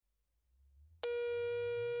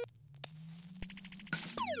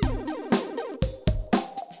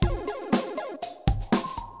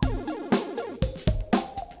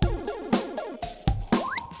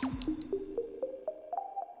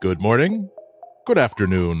Good morning, good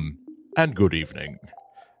afternoon, and good evening.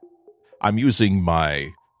 I'm using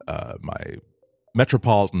my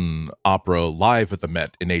Metropolitan Opera Live at the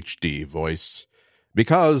Met in HD voice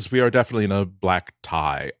because we are definitely in a black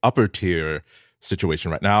tie, upper tier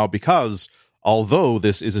situation right now. Because although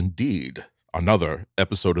this is indeed another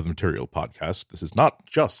episode of the Material Podcast, this is not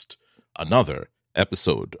just another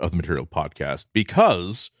episode of the Material Podcast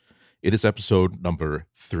because it is episode number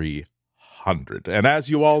 300. And as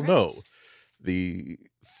you all know, the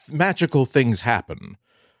magical things happen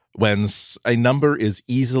when a number is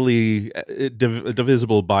easily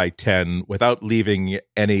divisible by 10 without leaving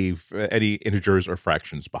any integers or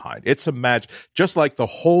fractions behind. It's a magic, just like the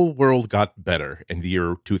whole world got better in the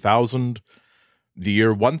year 2000, the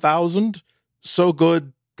year 1000, so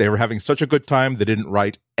good. They were having such a good time, they didn't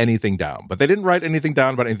write anything down. But they didn't write anything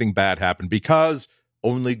down about anything bad happened because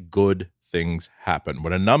only good things happen.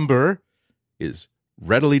 When a number is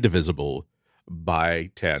readily divisible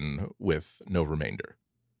by 10 with no remainder.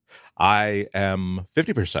 I am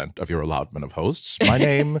 50% of your allotment of hosts. My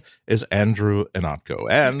name is Andrew Anatko,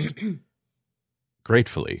 and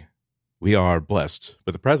gratefully, we are blessed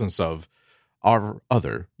with the presence of our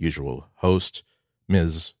other usual host,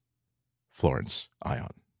 Ms. Florence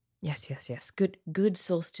Ion. Yes. Good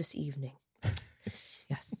solstice evening.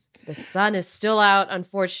 Yes. The sun is still out,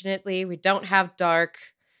 unfortunately. We don't have dark.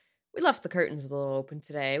 We left the curtains a little open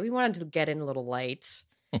today. We wanted to get in a little light.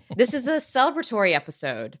 This is a celebratory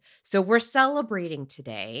episode. So we're celebrating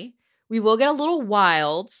today. We will get a little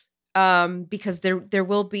wild because there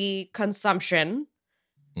will be consumption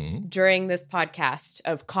during this podcast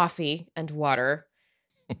of coffee and water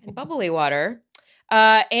and bubbly water.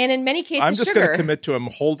 And in many cases, I'm just going to commit to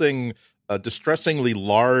holding a distressingly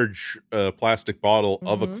large plastic bottle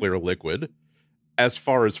of a clear liquid. As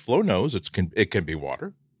far as Flo knows, it can be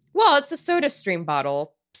water. Well, it's a SodaStream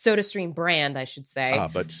bottle. SodaStream brand, I should say.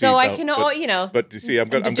 But so I can, But you see, I'm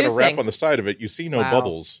going to wrap on the side of it. You see no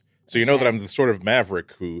bubbles. So you know that I'm the sort of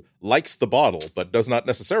maverick who likes the bottle, but does not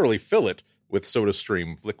necessarily fill it with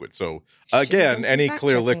SodaStream liquid. So again, any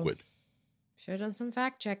clear liquid. Should have done some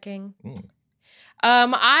fact checking.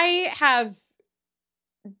 I have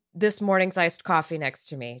this morning's iced coffee next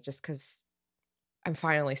to me just because I'm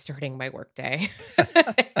finally starting my work day.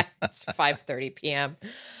 It's 5:30 p.m.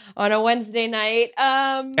 on a Wednesday night.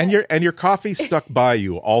 And your coffee stuck by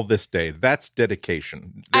you all this day. That's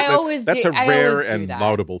dedication. That's a rare and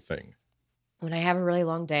laudable thing. When I have a really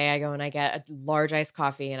long day, I go and I get a large iced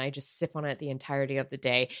coffee and I just sip on it the entirety of the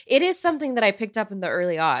day. It is something that I picked up in the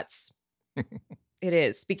early aughts. It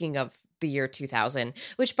is. Speaking of the year 2000,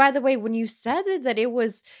 which, by the way, when you said that it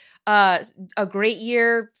was a great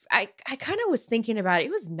year, I kind of was thinking about it.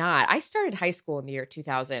 It was not. I started high school in the year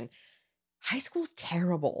 2000. High school's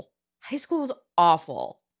terrible. High school was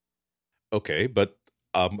awful. Okay, but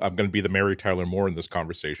I'm going to be the Mary Tyler Moore in this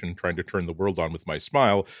conversation, trying to turn the world on with my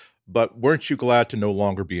smile. But weren't you glad to no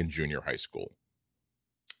longer be in junior high school?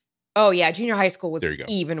 Oh, yeah. Junior high school was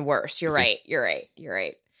even worse. You're right.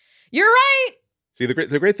 See,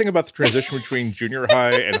 the great thing about the transition between junior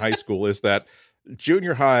high and high school is that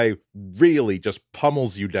junior high really just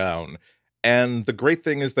pummels you down. And the great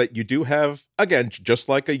thing is that you do have, again, just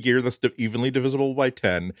like a year that's evenly divisible by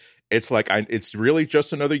 10, it's really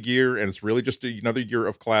just another year, and it's really just another year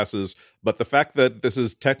of classes. But the fact that this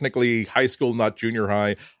is technically high school, not junior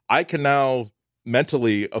high, I can now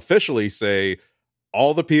mentally, officially say,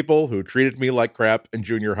 all the people who treated me like crap in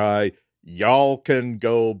junior high, y'all can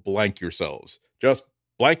go blank yourselves. Just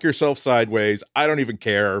blank yourself sideways. I don't even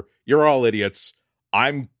care. You're all idiots.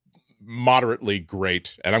 I'm moderately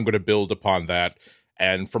great, and I'm going to build upon that.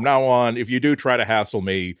 And from now on, if you do try to hassle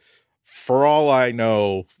me, for all I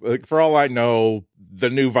know, the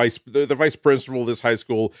vice principal of this high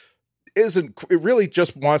school it really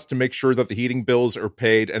just wants to make sure that the heating bills are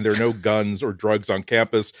paid and there are no guns or drugs on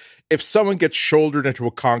campus. If someone gets shouldered into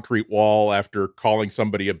a concrete wall after calling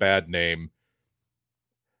somebody a bad name,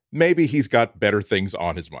 maybe he's got better things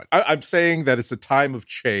on his mind. I'm saying that it's a time of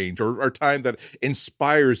change, or a time that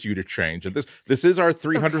inspires you to change. And this is our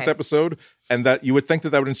 300th episode, and that you would think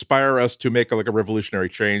that would inspire us to make a revolutionary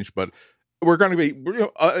change. But we're going to be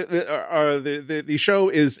the show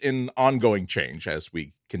is in ongoing change as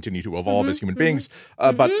we continue to evolve as human beings.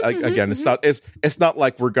 But again, it's not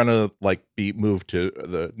like we're going to be moved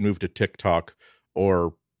to TikTok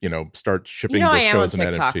or start shipping the shows in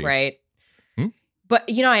NFT. Right? But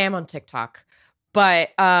I am on TikTok. But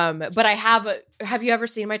I have you ever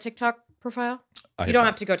seen my TikTok profile? You don't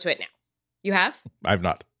have to go to it now. You have? I've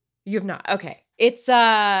not. You have not. Okay. It's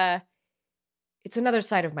another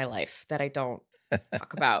side of my life that I don't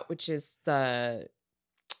talk about, which is the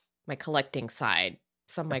my collecting side.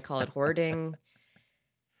 Some might call it hoarding.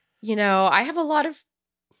 I have a lot of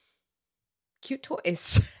cute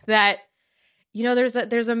toys that,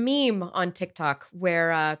 there's a meme on TikTok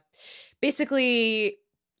where basically,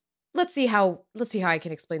 let's see how I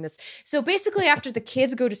can explain this. So basically, after the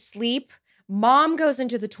kids go to sleep, mom goes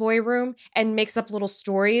into the toy room and makes up little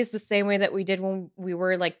stories the same way that we did when we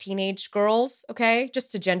were like teenage girls. Okay,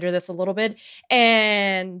 just to gender this a little bit,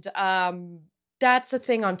 and that's a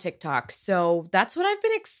thing on TikTok. So that's what I've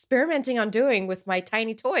been experimenting on doing with my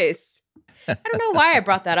tiny toys. I don't know why I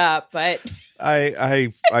brought that up, but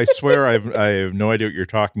I swear I have no idea what you're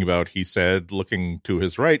talking about. He said, looking to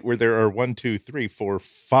his right, where there are 1, 2, 3, 4,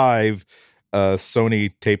 5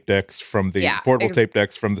 Sony tape decks from the portable tape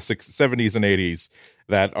decks from the 70s and 80s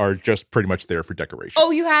that are just pretty much there for decoration.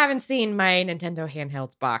 Oh, you haven't seen my Nintendo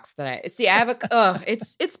handhelds box that I see. I have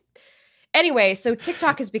it's anyway. So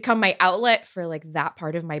TikTok has become my outlet for like that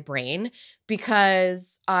part of my brain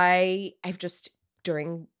because I've just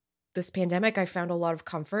during this pandemic, I found a lot of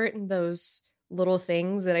comfort in those little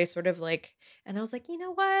things that I sort of like, and I was like, you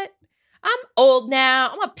know what? I'm old now.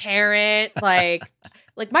 I'm a parent. Like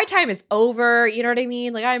my time is over. You know what I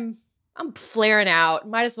mean? Like I'm flaring out.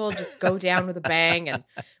 Might as well just go down with a bang and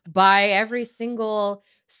buy every single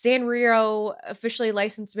Sanrio officially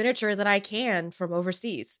licensed miniature that I can from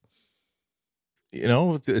overseas.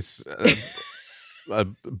 It's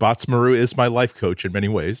Botsmaru is my life coach in many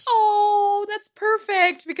ways. Oh, that's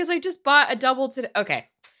perfect because I just bought a double today. Okay.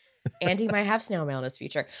 Andy might have snail mail in his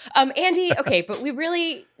future. Andy, okay, but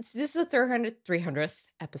this is a 300th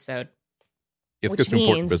episode. It's which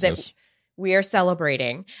means that we are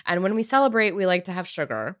celebrating. And when we celebrate, we like to have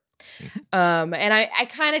sugar. And I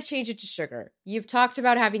kind of changed it to sugar. You've talked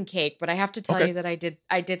about having cake, but I have to tell you that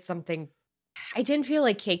I did something. I didn't feel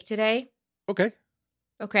like cake today. Okay.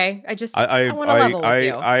 I want to level with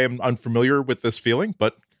you. I am unfamiliar with this feeling,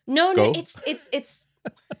 but no,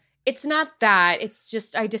 it's not that. It's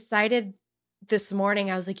just I decided this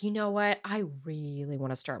morning. I was like, you know what? I really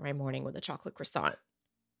want to start my morning with a chocolate croissant.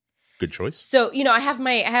 Good choice. So I have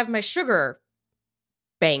my sugar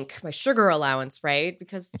bank, my sugar allowance, right?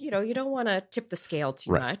 Because you don't want to tip the scale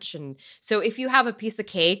too much, and so if you have a piece of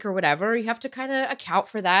cake or whatever, you have to kind of account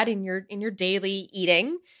for that in your daily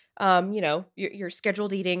eating. Your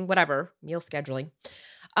scheduled eating, whatever, meal scheduling.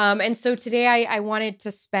 And so today I wanted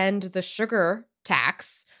to spend the sugar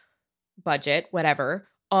tax budget, whatever,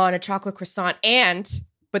 on a chocolate croissant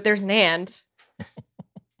but there's an and.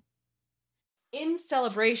 In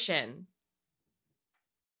celebration.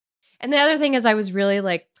 And the other thing is I was really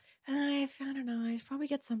like, I don't know, I probably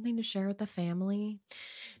get something to share with the family.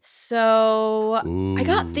 So I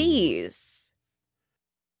got these.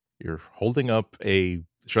 You're holding up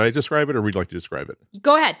should I describe it or would you like to describe it?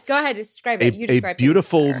 Go ahead. Describe it. You describe it. A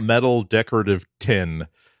beautiful metal decorative tin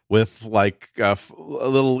with like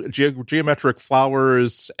little geometric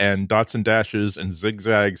flowers and dots and dashes and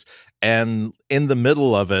zigzags. And in the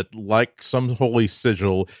middle of it, like some holy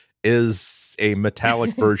sigil, is a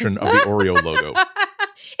metallic version of the Oreo logo.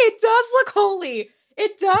 It does look holy.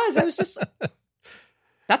 It does. I was just...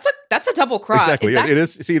 That's a double cross. Exactly. It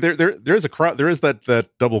is. See, there is a cross. There is that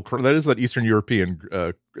double cross. That is that Eastern European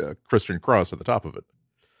Christian cross at the top of it,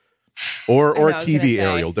 or a TV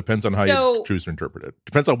aerial. Depends on how you choose to interpret it.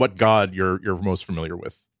 Depends on what god you're most familiar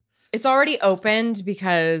with. It's already opened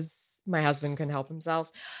because my husband couldn't help himself.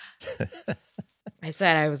 I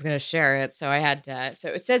said I was going to share it, so I had to. So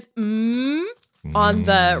it says on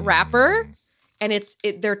the wrapper. And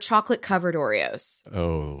they're chocolate covered Oreos.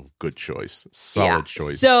 Oh, good choice. Solid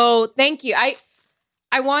choice. So thank you.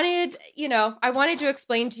 I wanted to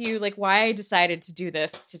explain to you like why I decided to do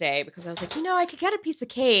this today because I was like, I could get a piece of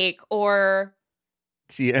cake or.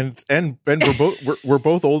 See, and we're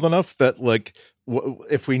both old enough that like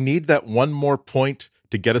if we need that one more point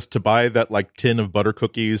to get us to buy that like tin of butter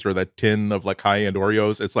cookies or that tin of like high-end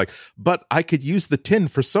Oreos, it's like, but I could use the tin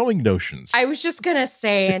for sewing notions. I was just gonna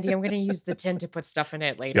say, Andy, I'm gonna use the tin to put stuff in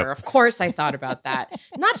it later. Yep. Of course I thought about that.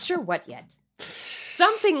 Not sure what yet.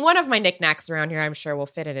 One of my knickknacks around here, I'm sure will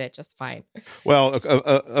fit in it just fine. Well,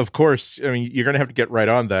 of course, I mean, you're going to have to get right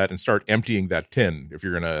on that and start emptying that tin if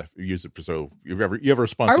you're going to use it. So you have a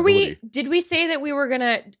responsibility. Did we say that we were going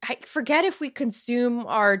to, I forget if we consume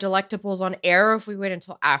our delectables on air or if we wait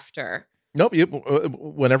until after? Nope.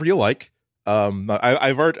 Whenever you like. I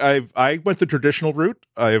went the traditional route.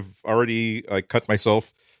 I've already cut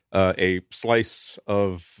myself a slice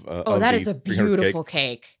of. That is a beautiful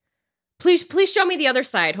cake. Please show me the other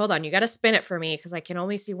side. Hold on, you got to spin it for me because I can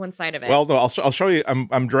only see one side of it. Well, I'll show you.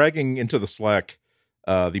 I'm dragging into the Slack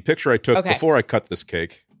the picture I took before I cut this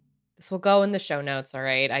cake. This will go in the show notes, all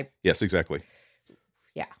right? Yes, exactly.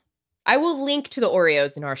 Yeah. I will link to the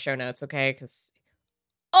Oreos in our show notes, okay? Because,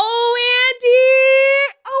 oh,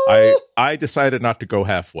 Andy! Oh! I decided not to go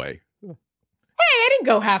halfway. Hey, I didn't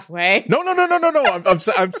go halfway. No.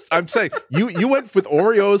 I'm saying you went with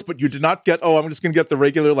Oreos, but you did not get. Oh, I'm just going to get the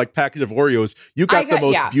regular like package of Oreos. You got the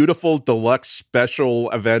most beautiful deluxe special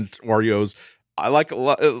event Oreos. I like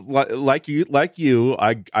you.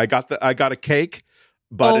 I got a cake,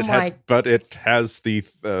 but it has the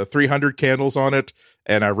 300 candles on it,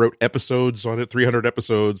 and I wrote episodes on it, 300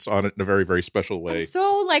 episodes on it in a very, very special way.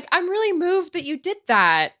 I'm really moved that you did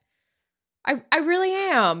that. I really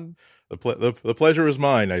am. The pleasure is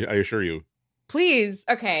mine, I assure you. Please.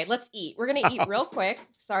 Okay, let's eat. We're going to eat real quick.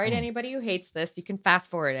 Sorry to anybody who hates this. You can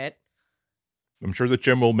fast forward it. I'm sure that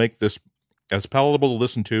Jim will make this as palatable to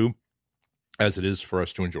listen to as it is for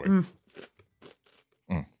us to enjoy.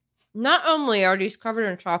 Not only are these covered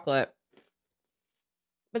in chocolate,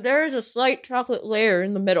 but there is a slight chocolate layer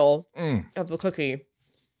in the middle of the cookie,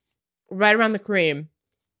 right around the cream.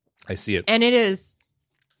 I see it. And it is,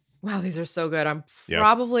 wow, these are so good. I'm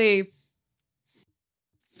probably...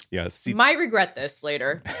 Yeah, might regret this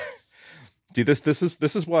later. See, this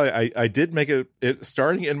is why I did make it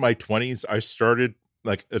starting in my 20s. I started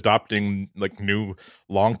like adopting like new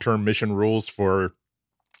long-term mission rules for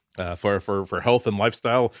health and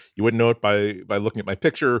lifestyle. You wouldn't know it by looking at my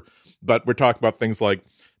picture, but we're talking about things like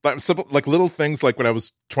little things like when I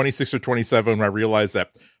was 26 or 27, when I realized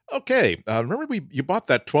that remember you bought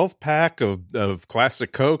that 12-pack of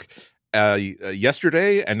classic Coke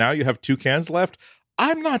yesterday, and now you have 2 cans left.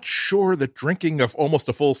 I'm not sure that drinking of almost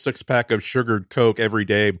a full 6-pack of sugared Coke every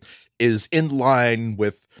day is in line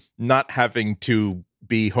with not having to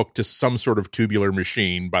be hooked to some sort of tubular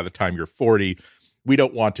machine by the time you're 40. We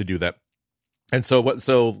don't want to do that. And so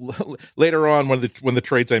later on, one of the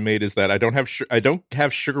trades I made is that I don't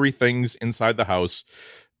have sugary things inside the house.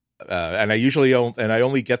 And I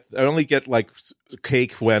only get like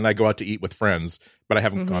cake when I go out to eat with friends, but I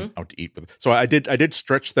haven't gone out to eat with. So I did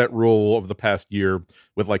stretch that rule over the past year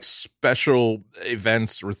with like special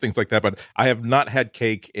events or things like that. But I have not had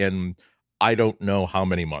cake in I don't know how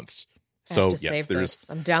many months. So yes,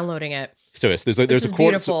 I'm downloading it. So yes, there's a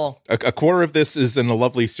quarter. Beautiful. A quarter of this is in a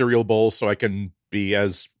lovely cereal bowl, so I can be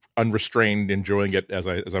as unrestrained enjoying it as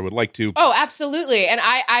I would like to. Oh, absolutely. And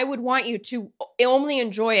I would want you to only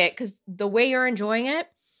enjoy it because the way you're enjoying it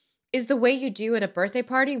is the way you do at a birthday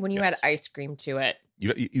party when you add ice cream to it.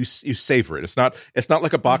 You savor it. It's not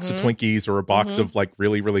like a box of Twinkies or a box of like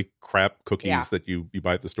really, really crap cookies that you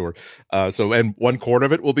buy at the store. And 1/4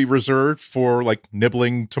 of it will be reserved for like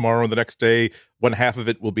nibbling tomorrow and the next day. 1/2 of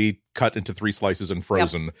it will be cut into 3 slices and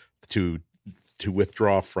frozen to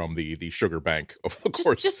withdraw from the sugar bank. Of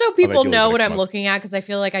course, just so people know what I'm looking at, because I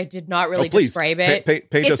feel like I did not really describe it.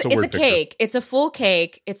 Paint us a word picture. It's a cake. It's a full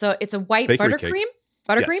cake. It's a white buttercream.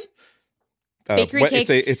 Buttercream. Yes. Bakery cake.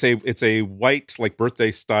 It's a white like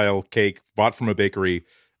birthday style cake bought from a bakery.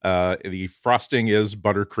 The frosting is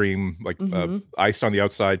buttercream, like iced on the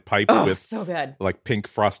outside, piped with so good, like pink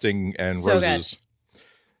frosting and so roses.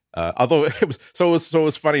 Although it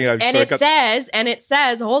was funny. It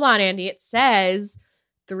says, hold on, Andy. It says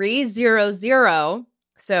 300.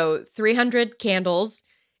 So 300 candles,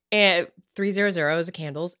 and 300 is a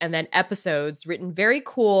candles, and then episodes written very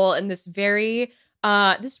cool in this very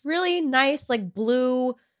this really nice like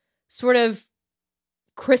blue sort of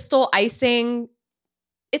crystal icing.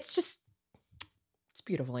 It's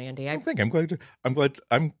beautiful, Andy. I'm glad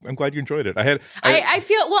you enjoyed it. I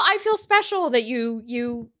feel special that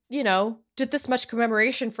you did this much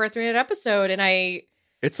commemoration for a 300 episode, and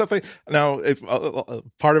it's something. Now, if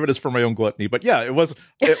part of it is for my own gluttony, but yeah, it was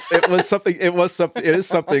something. It is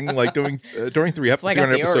something like during 300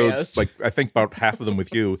 episodes. Like I think about half of them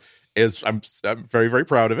with you. I'm very, very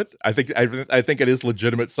proud of it. I think it is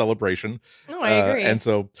legitimate celebration. Oh, I agree. And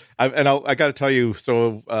so I got to tell you.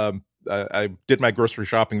 So I did my grocery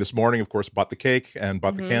shopping this morning. Of course, bought the cake and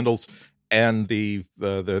bought the candles. And the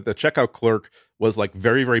checkout clerk was like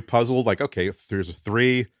very, very puzzled. Like, okay, there's a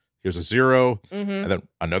 3, here's a 0, and then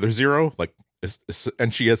another 0. Like,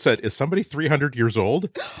 and she has said, "Is somebody 300 years old?"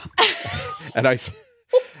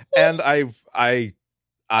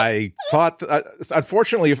 I thought,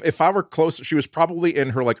 unfortunately, if I were closer, she was probably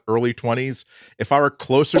in her like early 20s. If I were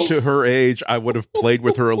closer to her age, I would have played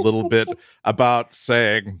with her a little bit about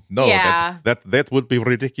saying, no, that would be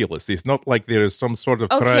ridiculous. It's not like there's some sort of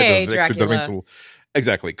thread of extra dimensional.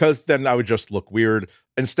 Exactly, because then I would just look weird.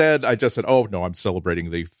 Instead, I just said, "Oh no, I'm celebrating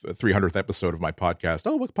the 300th episode of my podcast."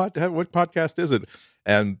 Oh, what podcast is it?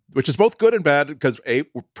 And which is both good and bad because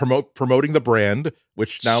promoting the brand,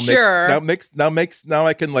 which now now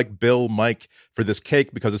I can like bill Mike for this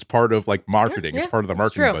cake because it's part of like marketing. It's part of the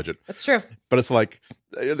marketing budget. That's true. But it's like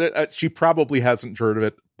she probably hasn't heard of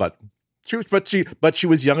it, but. She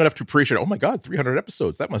was young enough to appreciate. Oh my God, 300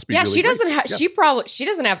 episodes! That must be really she doesn't great. have. She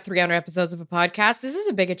doesn't have 300 episodes of a podcast. This is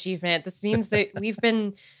a big achievement. This means that we've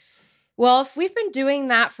been. Well, if we've been doing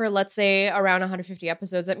that for let's say around 150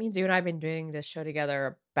 episodes, that means you and I have been doing this show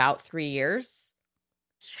together about 3 years.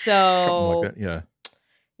 So like that,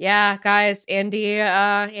 yeah, guys, Andy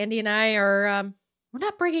and I are we're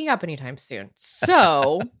not breaking up anytime soon.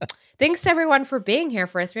 So thanks everyone for being here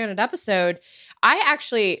for a 300 episode.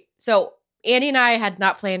 So Andy and I had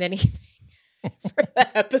not planned anything for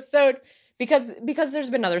that episode because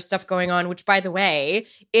there's been other stuff going on, which by the way,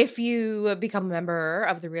 if you become a member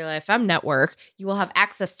of the Real FM network, you will have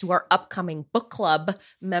access to our upcoming book club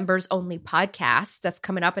members only podcast that's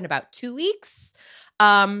coming up in about 2 weeks.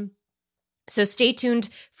 So stay tuned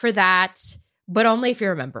for that. But only if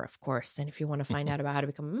you're a member, of course. And if you want to find out about how to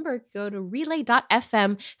become a member, go to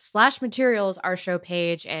relay.fm/materials, our show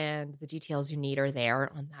page, and the details you need are there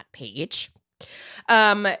on that page.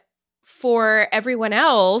 For everyone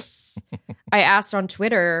else, I asked on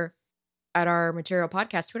Twitter at our Material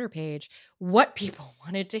Podcast Twitter page what people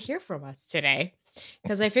wanted to hear from us today.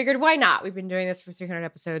 Because I figured, why not? We've been doing this for 300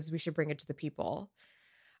 episodes. We should bring it to the people.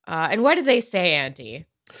 And what did they say, Andy?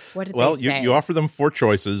 What did they say? You offer them 4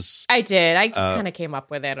 choices. I did. I just kind of came up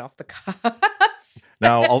with it off the cuff.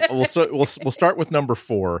 Now we'll start with number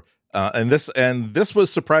 4, and this was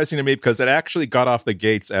surprising to me because it actually got off the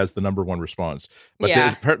gates as the number 1 response,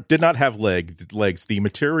 but did not have legs. The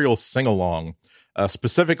Material sing along.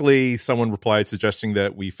 Specifically, someone replied suggesting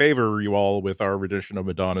that we favor you all with our rendition of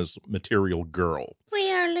Madonna's "Material Girl." We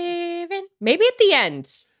are living. Maybe at the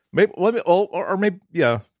end. Maybe or maybe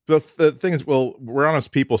The thing is, well, we're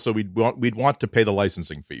honest people, so we'd want to pay the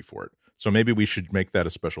licensing fee for it. So maybe we should make that a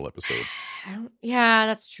special episode. Yeah,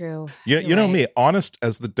 that's true. You know me, honest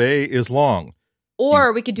as the day is long.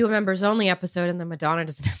 Or we could do a members only episode, and then Madonna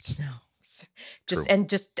doesn't have to know.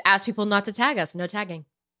 Just ask people not to tag us. No tagging.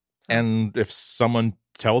 And if someone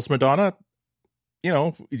tells Madonna,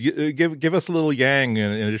 give us a little yang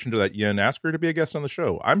in addition to that, and ask her to be a guest on the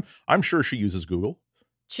show. I'm sure she uses Google.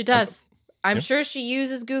 She does. I'm sure she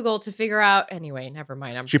uses Google to figure out. Anyway, never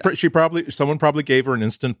mind. Someone probably gave her an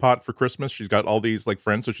Instant Pot for Christmas. She's got all these like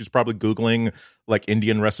friends, so she's probably Googling like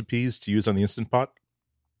Indian recipes to use on the Instant Pot.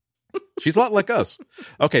 She's a lot like us.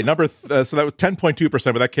 Okay, so that was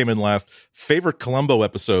 10.2%, but that came in last. Favorite Columbo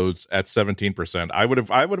episodes at 17%. I would have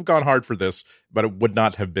gone hard for this, but it would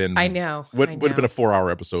not have been. I know. Would have been a 4-hour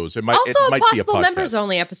episode. It might also it might a be a possible podcast. members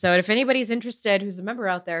only episode. If anybody's interested, who's a member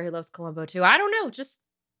out there who loves Columbo too, I don't know. Just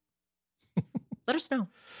let us know.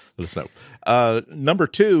 Number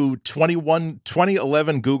 2,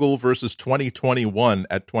 2011 Google versus 2021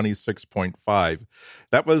 at 26.5.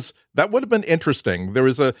 That would have been interesting. There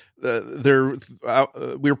was we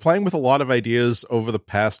were playing with a lot of ideas over the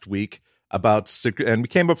past week about, and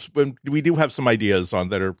we do have some ideas on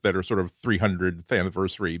that are sort of 300th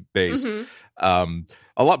anniversary based. Mm-hmm.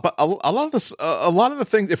 A lot of the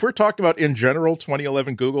things, if we're talking about in general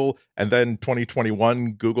 2011 Google and then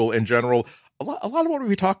 2021 Google in general, a lot of what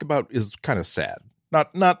we talk about is kind of sad.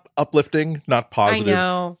 Not uplifting, not positive.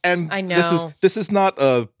 I know. This is not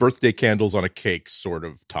a birthday candles on a cake sort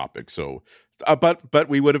of topic. So but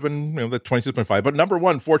we would have been the 26.5. But number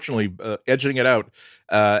 1, fortunately, edging it out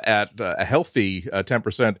at a healthy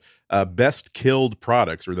 10%. Best killed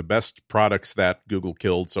products, or the best products that Google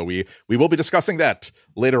killed. So we will be discussing that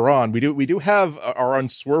later on. We do have our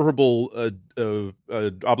unswervable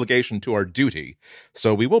obligation to our duty.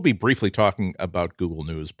 So we will be briefly talking about Google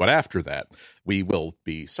News, but after that we will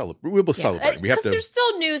be celebrating. Because there's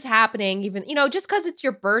still news happening, even just because it's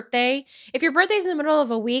your birthday. If your birthday's in the middle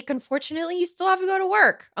of a week, unfortunately, you still have to go to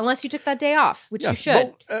work unless you took that day off, which you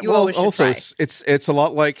should. It's a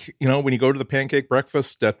lot like when you go to the pancake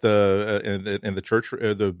breakfast at the in the church,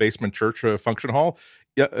 the basement church function hall.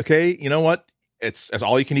 Yeah, okay, you know what? It's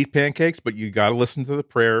all you can eat pancakes, but you got to listen to the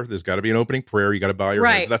prayer. There's got to be an opening prayer. You got to bow your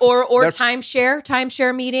heads. Or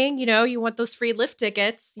timeshare meeting. You want those free lift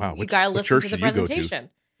tickets. Wow, you got to listen to the presentation.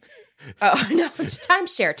 Oh no,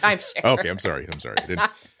 timeshare. Okay, I'm sorry.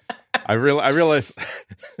 I realize.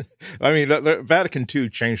 I mean, the Vatican II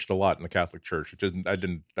changed a lot in the Catholic Church. I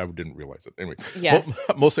didn't realize it. Anyway, Yes.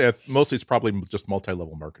 mostly it's probably just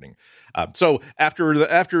multi-level marketing. So after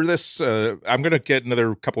this, I'm going to get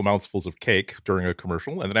another couple mouthfuls of cake during a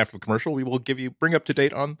commercial, and then after the commercial, we will bring up to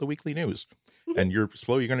date on the weekly news. And you're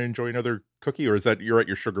going to enjoy another cookie, or is that you're at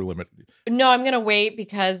your sugar limit? No, I'm gonna wait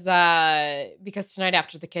because tonight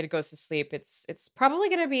after the kid goes to sleep, it's probably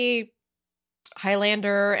gonna be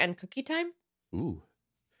Highlander and cookie time. Ooh,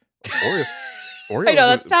 Oreo. I know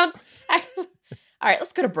that sounds. All right,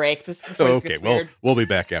 let's go to break. This okay. Well, we'll be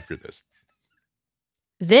back after this.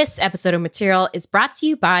 This episode of Material is brought to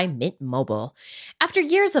you by Mint Mobile. After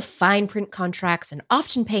years of fine print contracts and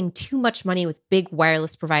often paying too much money with big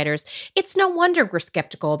wireless providers, it's no wonder we're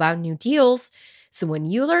skeptical about new deals. So when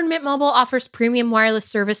you learn Mint Mobile offers premium wireless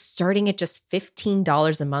service starting at just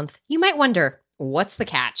 $15 a month, you might wonder, what's the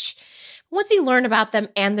catch? Once you learn about them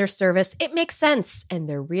and their service, it makes sense, and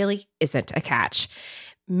there really isn't a catch.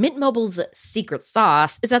 Mint Mobile's secret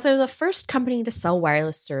sauce is that they're the first company to sell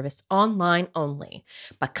wireless service online only.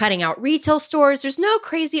 By cutting out retail stores, there's no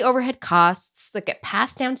crazy overhead costs that get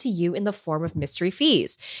passed down to you in the form of mystery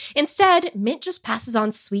fees. Instead, Mint just passes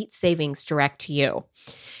on sweet savings direct to you.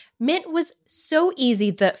 Mint was so easy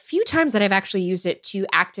the few times that I've actually used it to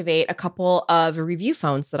activate a couple of review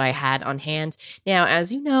phones that I had on hand. Now,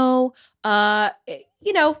 as you know,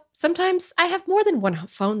 sometimes I have more than one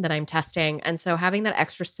phone that I'm testing. And so having that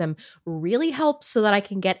extra SIM really helps so that I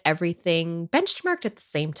can get everything benchmarked at the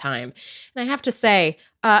same time. And I have to say,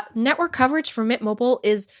 network coverage for Mint Mobile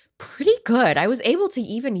is pretty good. I was able to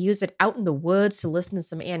even use it out in the woods to listen to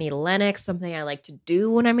some Annie Lennox, something I like to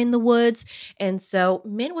do when I'm in the woods. And so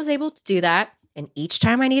Mint was able to do that. And each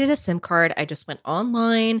time I needed a SIM card, I just went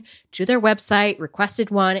online to their website,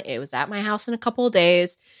 requested one. It was at my house in a couple of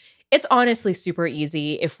days. It's honestly super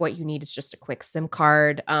easy if what you need is just a quick SIM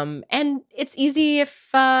card. And it's easy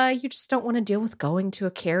if you just don't want to deal with going to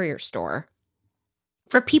a carrier store.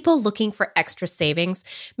 For people looking for extra savings,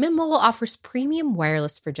 Mint Mobile offers premium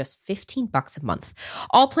wireless for just $15 a month.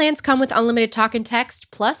 All plans come with unlimited talk and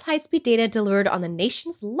text, plus high-speed data delivered on the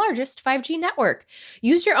nation's largest 5G network.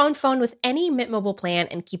 Use your own phone with any Mint Mobile plan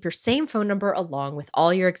and keep your same phone number along with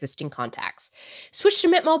all your existing contacts. Switch to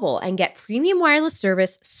Mint Mobile and get premium wireless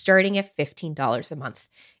service starting at $15 a month.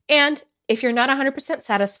 And if you're not 100%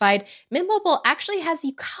 satisfied, Mint Mobile actually has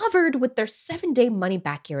you covered with their 7-day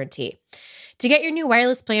money-back guarantee. To get your new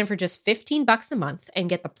wireless plan for just $15 a month and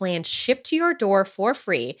get the plan shipped to your door for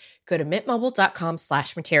free, go to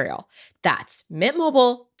mintmobile.com/material. That's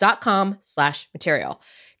mintmobile.com/material.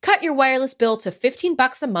 Cut your wireless bill to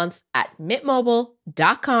 $15 a month at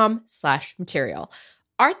mintmobile.com/material.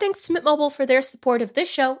 Our thanks to Mint Mobile for their support of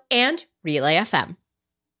this show and Relay FM.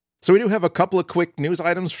 So we do have a couple of quick news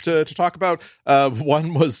items to talk about.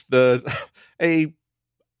 One was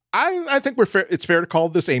I think it's fair to call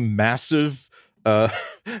this a massive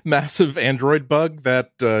Android bug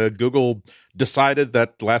that Google decided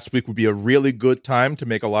that last week would be a really good time to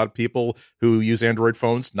make a lot of people who use Android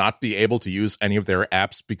phones not be able to use any of their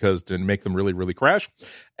apps because to make them really, really crash.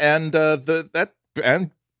 And they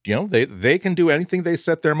can do anything they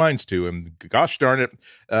set their minds to. And gosh darn it,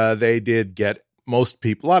 they did get a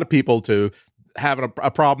lot of people to have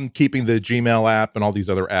a problem keeping the Gmail app and all these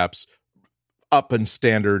other apps up and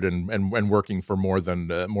standard and working for more than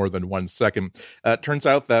 1 second. Turns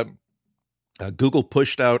out that Google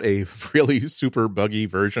pushed out a really super buggy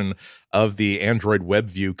version of the Android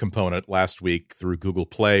WebView component last week through Google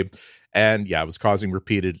Play. And yeah, it was causing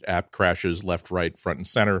repeated app crashes left, right, front, and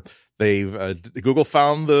center. Google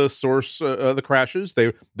found the source of the crashes.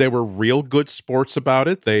 They were real good sports about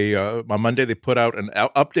it. On Monday they put out an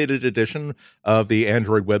updated edition of the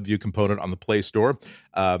Android WebView component on the Play Store.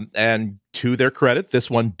 And to their credit, this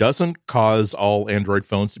one doesn't cause all Android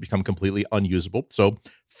phones to become completely unusable. So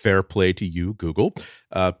fair play to you, Google.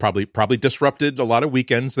 Probably disrupted a lot of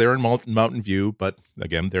weekends there in Mountain View, but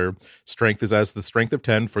again, their strength is as the strength of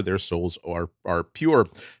 10, for their souls are pure.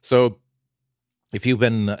 So if you've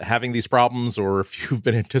been having these problems or if you've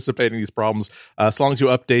been anticipating these problems, as long as you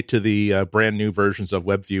update to the brand new versions of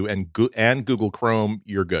WebView and Google Chrome,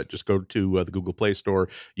 you're good. Just go to the Google Play Store.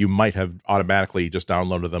 You might have automatically just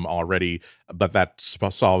downloaded them already, but that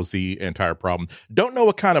solves the entire problem. Don't know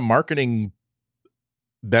what kind of marketing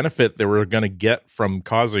benefit they were going to get from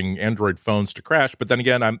causing Android phones to crash, but then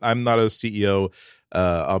again, I'm not a CEO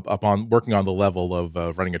working on the level of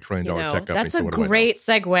running $1 trillion tech company. That's a great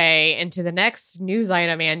segue into the next news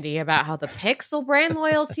item, Andy, about how the Pixel brand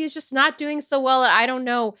loyalty is just not doing so well. I don't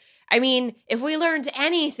know. I mean, if we learned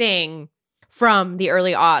anything from the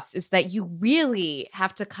early aughts is that you really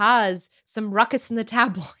have to cause some ruckus in the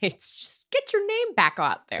tabloids. Just get your name back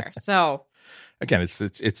out there. So again,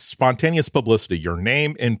 it's spontaneous publicity. Your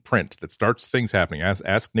name in print that starts things happening.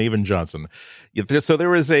 Ask Navin Johnson. So there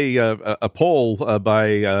was a poll by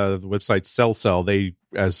the website CellCell. They,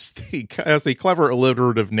 as the clever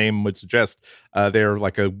alliterative name would suggest, they're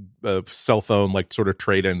like a cell phone, like sort of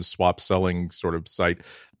trade-in swap selling sort of site.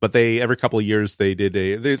 But they every couple of years they did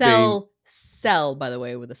Cell, by the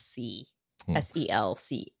way, with a C.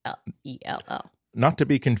 SELCELL. Not to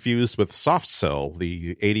be confused with Soft Cell,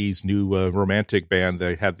 the 80s new romantic band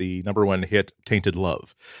that had the #1 hit Tainted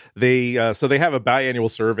Love. They have a biannual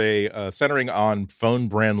survey centering on phone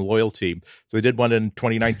brand loyalty. So they did one in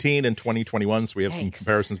 2019 and 2021, so we have some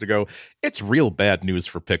comparisons to go. It's real bad news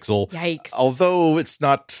for Pixel. Yikes. Although it's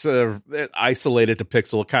not isolated to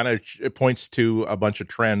Pixel, it points to a bunch of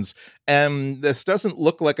trends. And this doesn't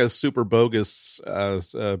look like a super bogus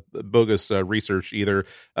research either.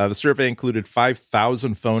 The survey included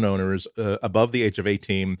 5,000 phone owners above the age of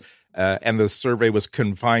 18, and the survey was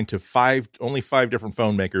confined to only five different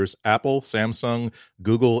phone makers: Apple, Samsung,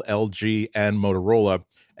 Google, LG, and Motorola.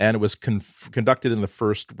 And it was conducted in the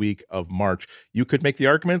first week of March. You could make the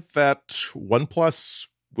argument that OnePlus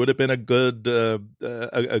would have been a good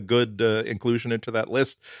inclusion into that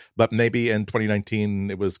list, but maybe in 2019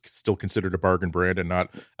 it was still considered a bargain brand and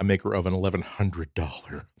not a maker of an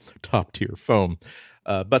 $1,100 top tier phone.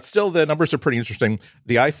 But still, the numbers are pretty interesting.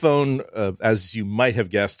 The iPhone, as you might have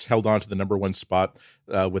guessed, held on to the #1 spot,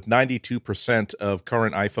 with 92% of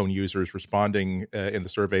current iPhone users responding in the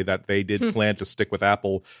survey that they did plan to stick with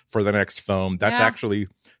Apple for the next phone. That's actually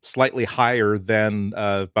slightly higher than,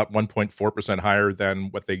 about 1.4% higher than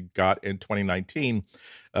what they got in 2019.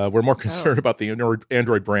 We're more concerned about the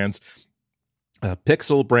Android brands.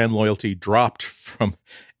 Pixel brand loyalty dropped from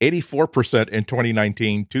 84% in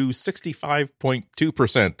 2019 to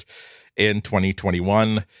 65.2% in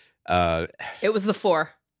 2021. It was the 4.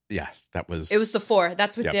 Yeah, it was the 4.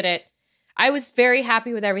 That's what did it. I was very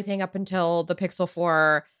happy with everything up until the Pixel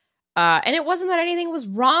 4. And it wasn't that anything was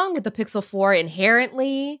wrong with the Pixel 4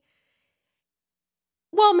 inherently.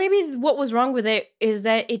 Well, maybe what was wrong with it is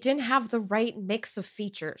that it didn't have the right mix of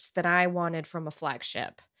features that I wanted from a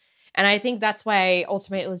flagship. And I think that's why I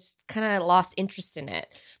ultimately was kind of lost interest in it.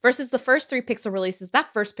 Versus the first 3 Pixel releases,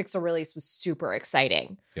 that first Pixel release was super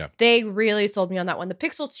exciting. Yeah. They really sold me on that one. The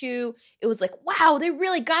Pixel 2, it was like, wow, they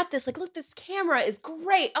really got this. Like, look, this camera is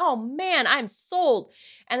great. Oh, man, I'm sold.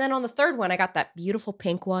 And then on the third one, I got that beautiful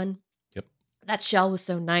pink one. Yep. That shell was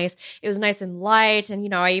so nice. It was nice and light. And,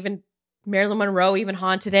 Marilyn Monroe even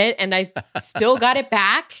haunted it. And I still got it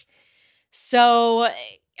back. So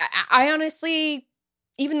I honestly...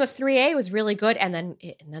 Even the 3A was really good, and then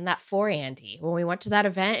that 4, Andy, when we went to that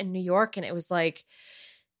event in New York, and it was like,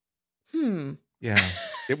 yeah,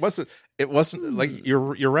 it wasn't like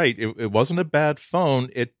you're right. It wasn't a bad phone.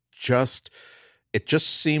 It just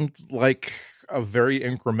seemed like a very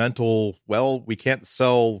incremental. Well, we can't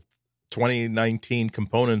sell 2019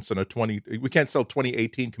 components we can't sell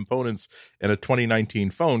 2018 components in a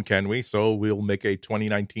 2019 phone, can we? So we'll make a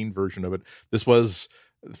 2019 version of it. This was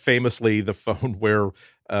famously the phone where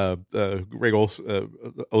Greg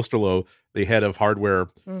Osterloh, the head of hardware,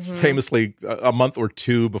 famously a month or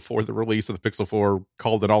two before the release of the Pixel 4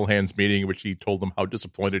 called an all-hands meeting in which he told them how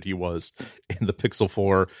disappointed he was in the Pixel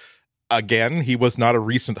 4. Again, he was not a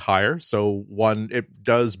recent hire, so it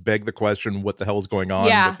does beg the question, what the hell is going on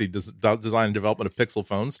with the design and development of Pixel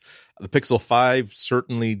phones? The Pixel 5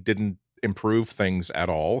 certainly didn't improve things at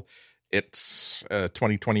all.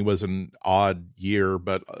 2020 was an odd year,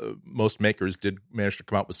 but most makers did manage to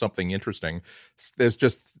come out with something interesting. There's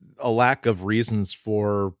just a lack of reasons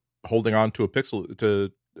for holding on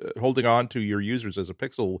to holding on to your users as a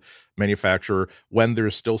Pixel manufacturer when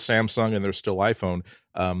there's still Samsung and there's still iPhone.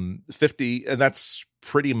 50, and that's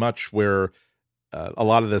pretty much where a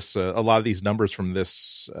lot of these numbers from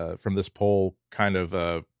this poll kind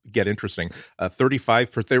of get interesting.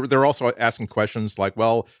 35%. They're also asking questions like,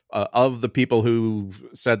 well, of the people who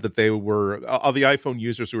said that they were of the iPhone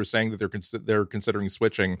users who are saying that they're considering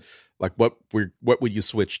switching, like what would you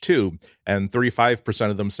switch to? And 35%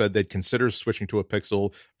 of them said they'd consider switching to a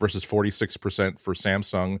Pixel versus 46% for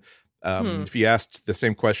Samsung. If you asked the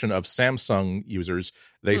same question of Samsung users,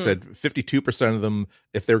 they said 52% of them,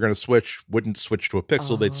 if they're going to switch, wouldn't switch to a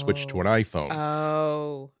Pixel, they'd switch to an iPhone.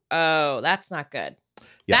 Oh, that's not good.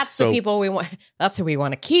 Yeah, that's the people we want. That's who we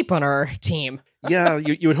want to keep on our team. Yeah,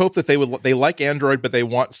 you would hope that they like Android, but they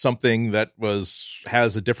want something that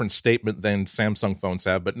has a different statement than Samsung phones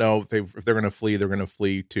have. But no, if they're going to flee, they're going to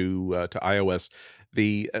flee to iOS.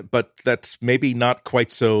 But that's maybe not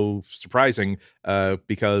quite so surprising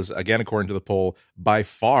because, again, according to the poll, by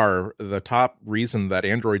far the top reason that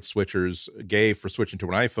Android switchers gave for switching to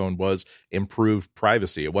an iPhone was improved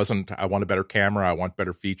privacy. It wasn't, I want a better camera, I want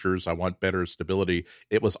better features, I want better stability.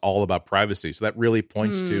 It was all about privacy. So that really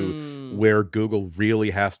points to where Google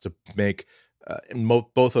really has to make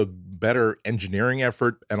both a better engineering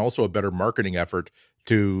effort and also a better marketing effort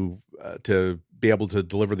to be able to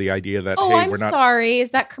deliver the idea that, hey, I'm sorry.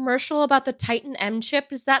 Is that commercial about the Titan M chip?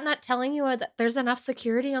 Is that not telling you that there's enough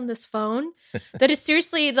security on this phone? That is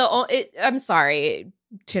seriously I'm sorry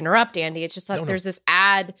to interrupt, Andy. It's just that there's this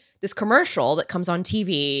ad, this commercial that comes on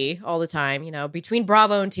TV all the time, between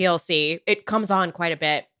Bravo and TLC. It comes on quite a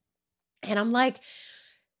bit. And I'm like,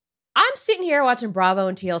 I'm sitting here watching Bravo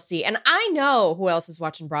and TLC, and I know who else is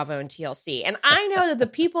watching Bravo and TLC. And I know that the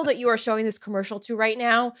people that you are showing this commercial to right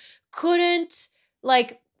now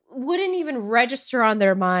wouldn't even register on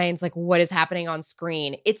their minds what is happening on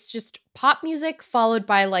screen. It's just pop music followed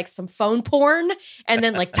by some phone porn and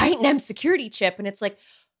then Titan M security chip. And it's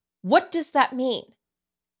what does that mean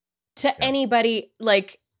to anybody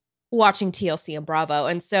watching TLC and Bravo?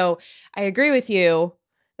 And so I agree with you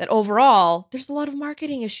that overall, there's a lot of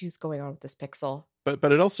marketing issues going on with this Pixel.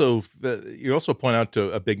 But it also, you also point out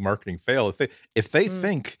to a big marketing fail. If they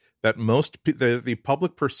think that the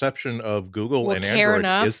public perception of Google and Android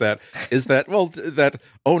is that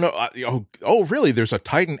really there's a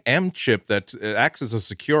Titan M chip that acts as a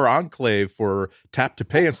secure enclave for tap to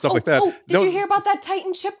pay and stuff like that. Did you hear about that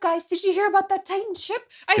Titan chip, guys? Did you hear about that Titan chip?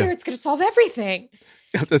 I hear it's going to solve everything.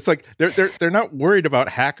 It's they're not worried about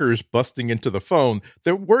hackers busting into the phone.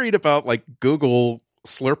 They're worried about Google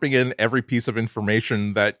slurping in every piece of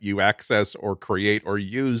information that you access or create or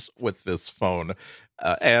use with this phone,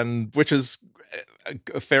 and which is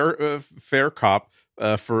a fair cop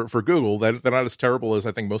for Google. That they're not as terrible as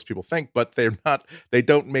I think most people think, but they're not. They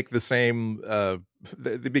don't make the same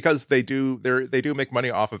because they do make money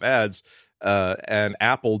off of ads. And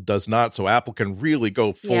Apple does not, so Apple can really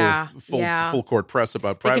go full court press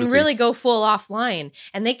about privacy. They can really go full offline,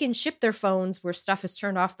 and they can ship their phones where stuff is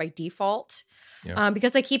turned off by default. Yeah.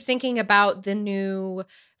 Because I keep thinking about the new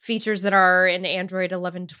features that are in Android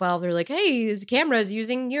 11.12. They're hey, this camera is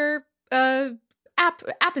using your app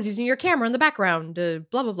is using your camera in the background.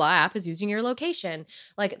 Blah blah blah. App is using your location.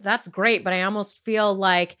 That's great, but I almost feel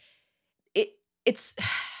like it's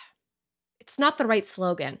not the right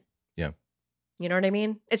slogan. Yeah. You know what I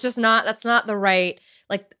mean? It's just not, that's not the right,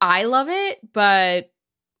 I love it, but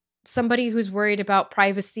somebody who's worried about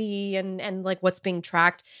privacy and what's being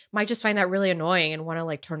tracked might just find that really annoying and want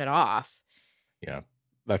to turn it off. Yeah.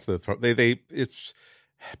 That's it's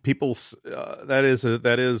people's, that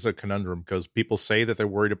is a conundrum because people say that they're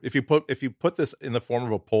worried. If you put this in the form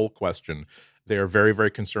of a poll question, they're very, very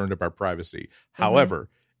concerned about privacy. Mm-hmm. However,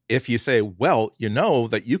 if you say, well,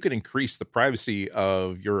 that you can increase the privacy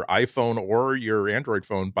of your iPhone or your Android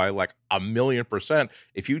phone by 1,000,000%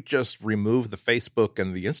 if you just remove the Facebook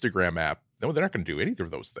and the Instagram app. No, they're not going to do either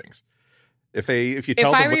of those things. If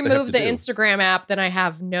I remove the Instagram app, then I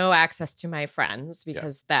have no access to my friends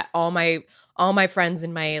because that all my friends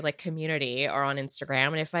in my community are on Instagram.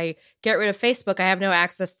 And if I get rid of Facebook, I have no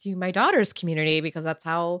access to my daughter's community because that's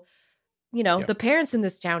how, the parents in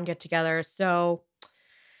this town get together. So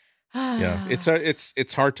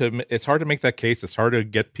it's hard to make that case. It's hard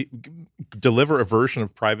to deliver a version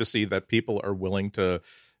of privacy that people are willing to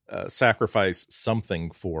sacrifice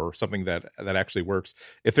something for, something that actually works.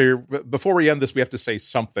 Before we end this, we have to say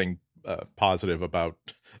something positive about.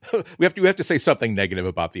 we have to say something negative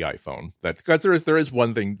about the iPhone. Because there is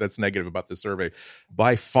one thing that's negative about the survey.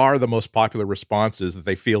 By far, the most popular response is that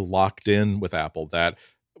they feel locked in with Apple. That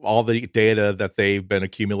all the data that they've been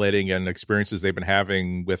accumulating and experiences they've been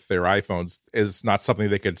having with their iPhones is not something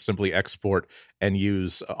they could simply export and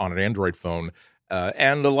use on an Android phone.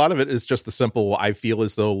 And a lot of it is just the simple, I feel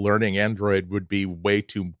as though learning Android would be way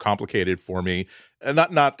too complicated for me. And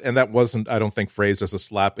and that wasn't, I don't think, phrased as a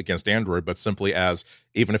slap against Android, but simply as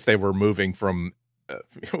even if they were moving from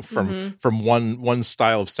one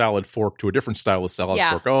style of salad fork to a different style of salad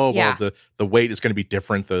fork. The weight is going to be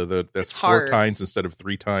different. That's 4 times instead of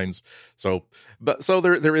 3 times. So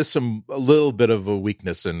there is a little bit of a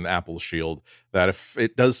weakness in Apple's shield that if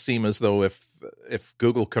it does seem as though if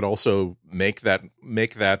Google could also make that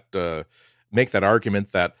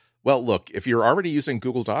argument that, well, look, if you're already using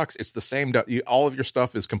Google Docs, it's the same. All of your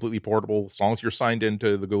stuff is completely portable. As long as you're signed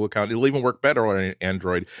into the Google account, it'll even work better on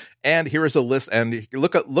Android. And here is a list. And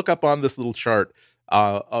look up on this little chart.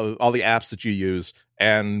 all the apps that you use,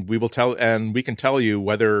 and we can tell you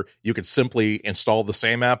whether you could simply install the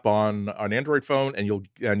same app on an Android phone and you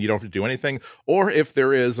don't have to do anything, or if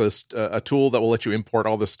there is a tool that will let you import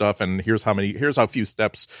all this stuff, and here's how few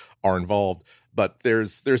steps are involved. But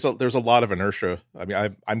there's a lot of inertia. I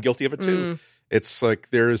mean, I'm guilty of it too. It's like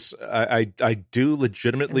I do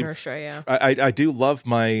legitimately inertia, yeah. I do love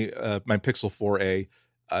my my Pixel 4a.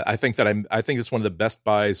 I think it's one of the best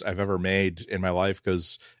buys I've ever made in my life,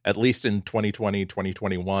 because at least in 2020,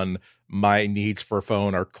 2021, my needs for a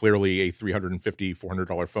phone are clearly a $350,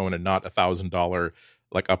 $400 phone and not $1,000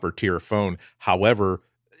 like upper tier phone. However,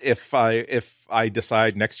 if I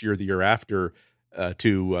decide next year, the year after,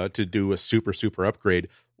 to do a super upgrade,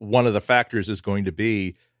 one of the factors is going to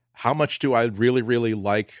be, how much do I really, really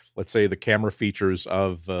like, let's say, the camera features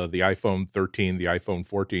of the iPhone 13, the iPhone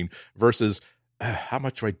 14, versus how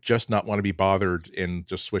much do I just not want to be bothered in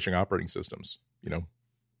just switching operating systems,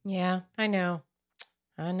 Yeah, I know.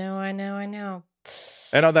 And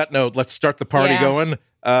on that note, let's start the party going.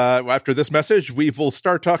 After this message, we will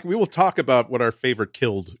talk about what our favorite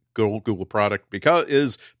killed Google product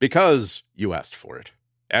because you asked for it.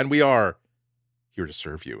 And we are here to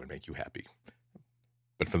serve you and make you happy.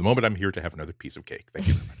 But for the moment, I'm here to have another piece of cake. Thank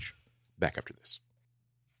you very much. Back after this.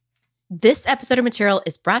 This episode of Material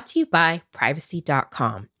is brought to you by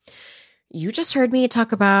Privacy.com. You just heard me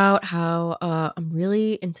talk about how I'm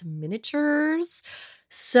really into miniatures.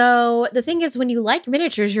 So the thing is, when you like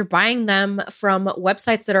miniatures, you're buying them from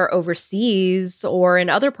websites that are overseas or in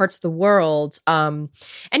other parts of the world. And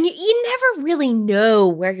you never really know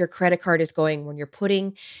where your credit card is going when you're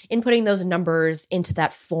inputting those numbers into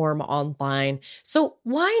that form online. So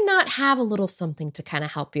why not have a little something to kind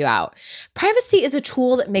of help you out? Privacy is a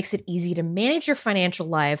tool that makes it easy to manage your financial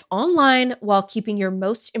life online while keeping your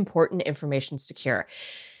most important information secure.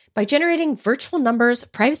 By generating virtual numbers,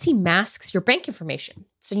 Privacy masks your bank information,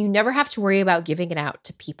 so you never have to worry about giving it out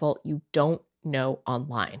to people you don't know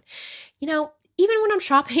online. Even when I'm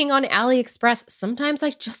shopping on AliExpress, sometimes I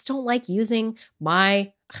just don't like using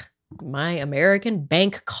my American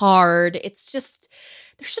bank card. There's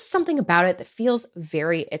just something about it that feels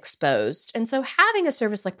very exposed. And so having a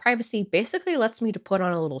service like Privacy basically lets me to put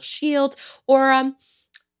on a little shield, or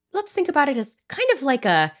let's think about it as kind of like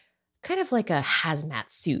a hazmat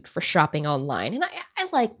suit for shopping online. And I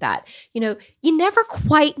like that. You never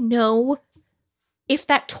quite know if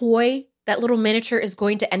that toy, that little miniature, is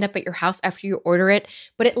going to end up at your house after you order it.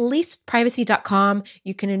 But at least with Privacy.com,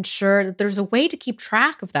 you can ensure that there's a way to keep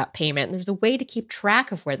track of that payment. And there's a way to keep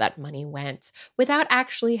track of where that money went without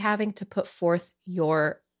actually having to put forth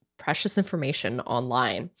your precious information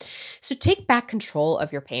online. So take back control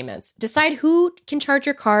of your payments. Decide who can charge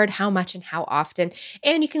your card, how much, and how often,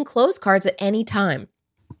 and you can close cards at any time.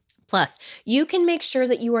 Plus, you can make sure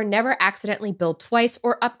that you are never accidentally billed twice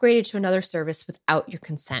or upgraded to another service without your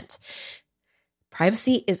consent.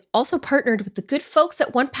 Privacy is also partnered with the good folks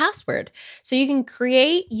at 1Password, so you can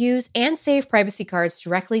create, use, and save privacy cards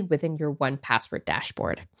directly within your 1Password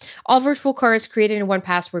dashboard. All virtual cards created in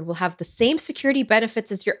 1Password will have the same security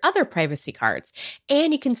benefits as your other privacy cards,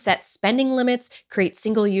 and you can set spending limits, create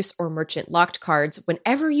single-use or merchant-locked cards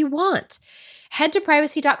whenever you want. Head to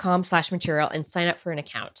privacy.com/material and sign up for an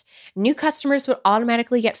account. New customers would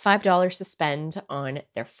automatically get $5 to spend on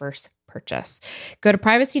their first purchase. Go to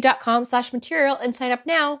privacy.com/material and sign up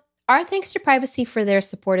now. Our thanks to Privacy for their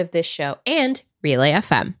support of this show and Relay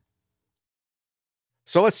FM.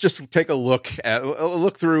 So let's just take a look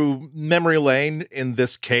through memory lane. In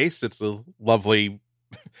this case, it's a lovely.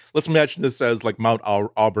 Let's imagine this as like Mount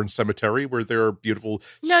Auburn Cemetery, where there are beautiful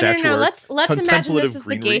statues. No. Let's imagine this is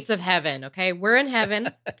greenery. The gates of heaven. Okay, we're in heaven.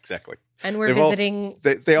 Exactly. And we're visiting.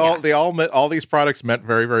 All these products meant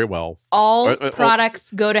very, very well. All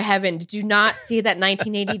products go to heaven. Did you not see that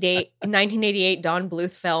 1988 Don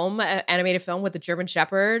Bluth film, animated film with the German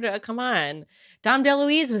Shepherd? Come on, Dom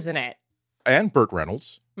DeLuise was in it, and Burt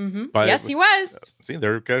Reynolds. Mm-hmm. Yes, he was. See,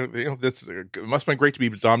 they're this it must have been great to be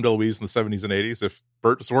Dom DeLuise in the 70s and 80s. If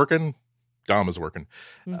Burt was working, Dom was working.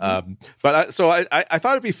 Mm-hmm. I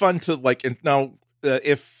thought it'd be fun to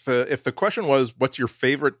if the question was, what's your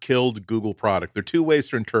favorite killed Google product? There are two ways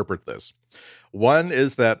to interpret this. One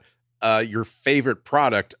is that your favorite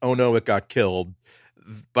product, oh no, it got killed.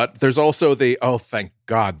 But there's also thank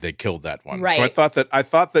God they killed that one. Right. So I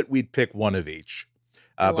thought that we'd pick one of each.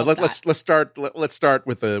 But let's start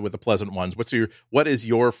with the pleasant ones. What is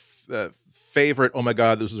your favorite? Oh my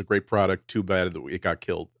God, this is a great product. Too bad that it got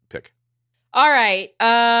killed. Pick. All right.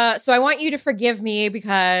 So I want you to forgive me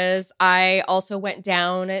because I also went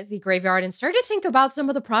down the graveyard and started to think about some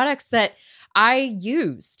of the products that I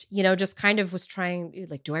used, just kind of was trying,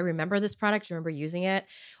 like, do I remember this product? Do you remember using it?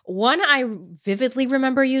 One I vividly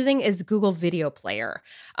remember using is Google Video Player.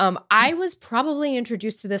 I was probably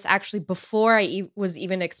introduced to this actually before I was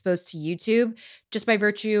even exposed to YouTube, just by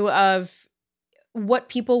virtue of what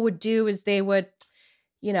people would do is they would,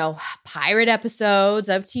 pirate episodes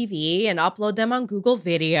of TV and upload them on Google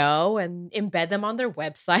Video and embed them on their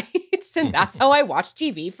websites. And that's how I watch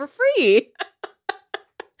TV for free.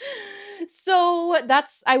 So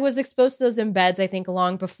I was exposed to those embeds, I think,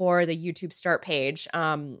 long before the YouTube start page.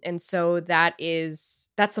 And so that's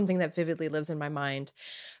something that vividly lives in my mind.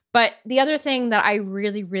 But the other thing that I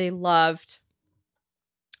really, really loved,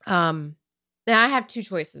 now I have two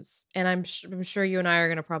choices, and I'm sure you and I are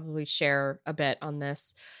going to probably share a bit on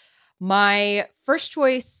this. My first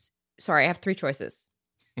choice, sorry, I have three choices.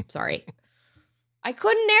 Sorry. I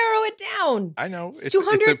couldn't narrow it down. I know. It's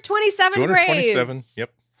 227 graves.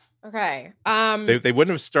 Yep. Okay. They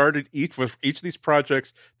wouldn't have started each of these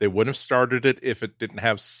projects. They wouldn't have started it if it didn't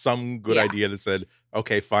have some good idea that said,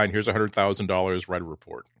 okay, fine, here's $100,000, write a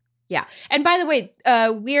report. Yeah. And by the way,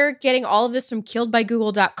 we're getting all of this from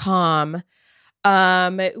killedbygoogle.com,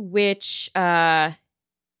 which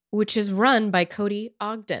is run by Cody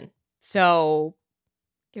Ogden. So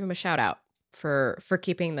give him a shout out for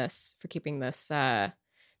keeping this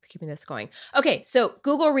going. Okay, so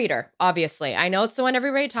Google Reader, obviously. I know it's the one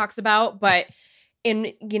everybody talks about, but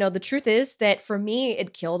the truth is that for me,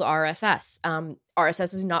 it killed RSS.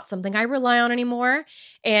 RSS is not something I rely on anymore.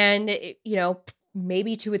 And,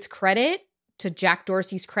 maybe to its credit, to Jack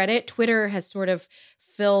Dorsey's credit, Twitter has sort of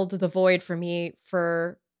filled the void for me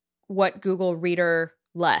for what Google Reader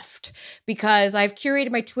left, because I've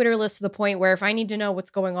curated my Twitter list to the point where if I need to know what's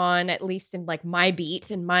going on, at least in like my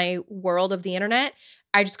beat, in my world of the internet,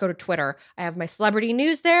 I just go to Twitter. I have my celebrity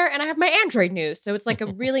news there and I have my Android news. So it's like a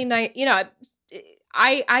really nice,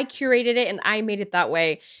 I curated it and I made it that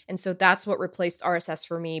way. And so that's what replaced RSS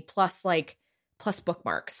for me, plus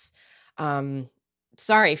bookmarks.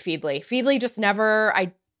 Sorry, Feedly. Feedly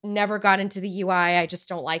I never got into the UI. I just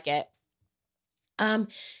don't like it.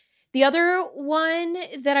 The other one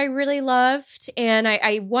that I really loved, and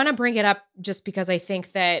I want to bring it up just because I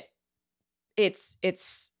think that it's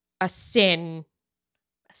a sin.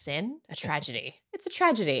 A tragedy. It's a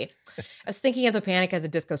tragedy. I was thinking of the Panic at the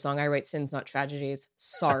Disco song. I write sins, not tragedies.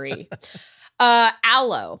 Sorry.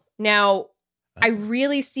 Allo. Now, I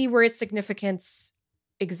really see where its significance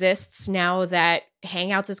exists now that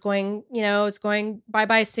Hangouts is going, it's going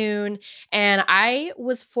bye-bye soon. And I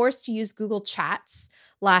was forced to use Google Chats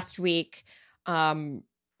last week. I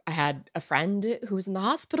had a friend who was in the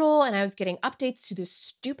hospital and I was getting updates to this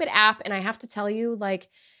stupid app. And I have to tell you,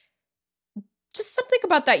 just something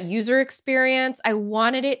about that user experience. I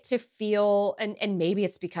wanted it to feel, and maybe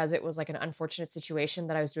it's because it was like an unfortunate situation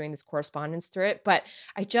that I was doing this correspondence through it, but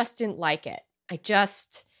I just didn't like it. I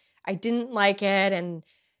didn't like it. And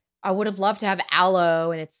I would have loved to have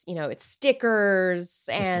Allo and it's stickers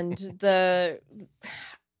and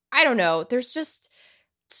I don't know. There's just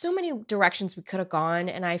so many directions we could have gone.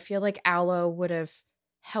 And I feel like Allo would have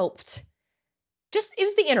helped. It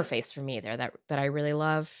was the interface for me there that I really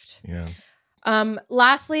loved. Yeah.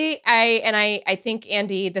 Lastly, I think,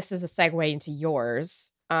 Andy, this is a segue into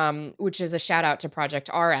yours, which is a shout out to Project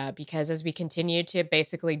Ara, because as we continue to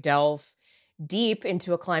basically delve deep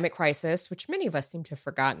into a climate crisis, which many of us seem to have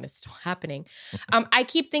forgotten is still happening, I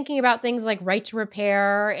keep thinking about things like Right to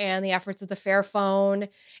Repair and the efforts of the Fairphone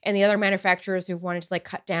and the other manufacturers who've wanted to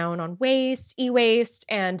cut down on waste, e-waste,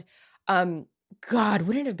 and God,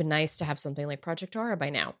 wouldn't it have been nice to have something like Project Ara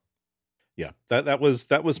by now? Yeah, that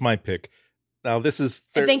was my pick. Now this is.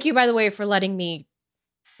 And thank you, by the way, for letting me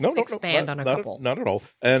expand on a couple. Not at all.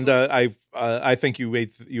 And I think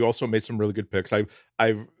you also made some really good picks.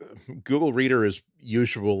 Google Reader is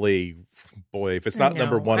usually, boy, if it's not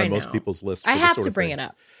number one on most people's lists, I have to bring it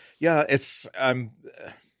up. Yeah, it's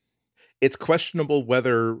questionable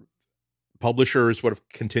whether publishers would have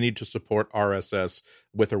continued to support RSS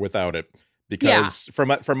with or without it, because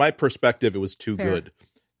from my perspective, it was too good.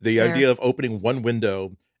 The idea of opening one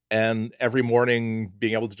window and every morning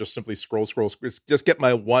being able to just simply scroll, just get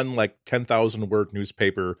my one 10,000 word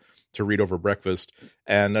newspaper to read over breakfast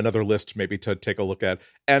and another list maybe to take a look at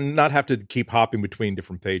and not have to keep hopping between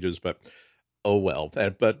different pages. But oh well.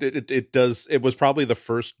 But it was probably the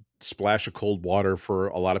first splash of cold water for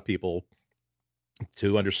a lot of people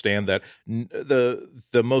to understand that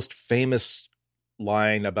the most famous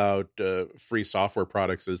line about free software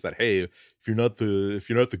products is that, hey, if you're not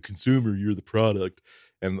the consumer, you're the product.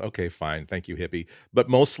 And okay, fine, thank you, hippie. But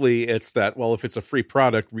mostly it's that, well, if it's a free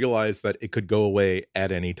product, realize that it could go away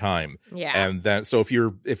at any time. Yeah. And then, so if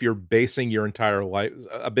you're basing your entire life,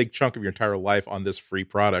 a big chunk of your entire life on this free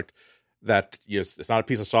product, that yes, it's not a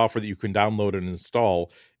piece of software that you can download and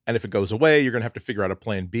install. And if it goes away, you're going to have to figure out a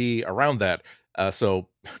plan B around that. So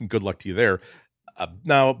good luck to you there.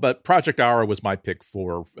 Now, but Project Aura was my pick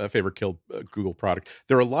for favorite kill Google product.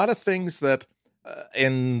 There are a lot of things that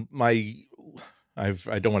in my, I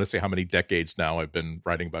don't want to say how many decades now I've been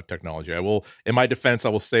writing about technology. I will, in my defense, I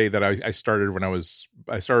will say that I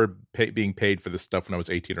started being paid for this stuff when I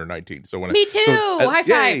was 18 or 19. So when me too, high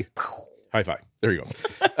five. High five. There you go.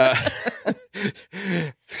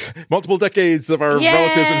 Multiple decades of our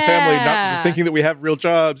relatives and family not thinking that we have real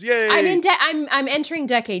jobs. Yay! I'm entering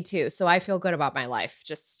decade 2, so I feel good about my life.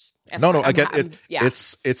 Just no, I get it. Yeah.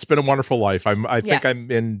 It's been a wonderful life. I think I'm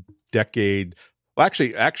in decade. Well,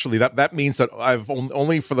 actually, that means that I've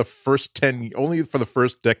only for the first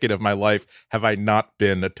decade of my life have I not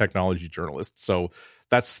been a technology journalist. So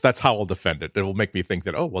that's how I'll defend it. It will make me think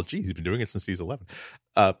that, oh well, geez, he's been doing it since he's 11.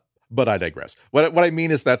 But I digress. What I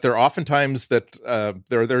mean is that there are oftentimes that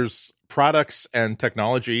there's products and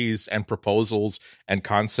technologies and proposals and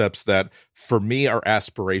concepts that for me are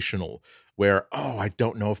aspirational, where, oh, I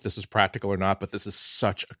don't know if this is practical or not, but this is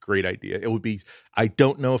such a great idea. It would be, I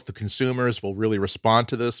don't know if the consumers will really respond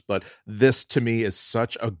to this, but this to me is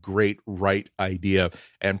such a great, right idea.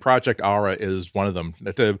 And Project Aura is one of them.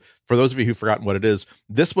 For those of you who've forgotten what it is,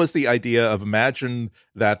 this was the idea of, imagine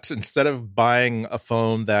that instead of buying a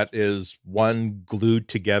phone that is one glued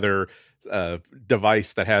together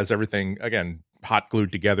device that has everything, again, hot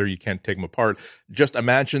glued together, you can't take them apart. Just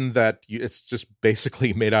imagine that it's just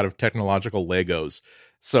basically made out of technological Legos.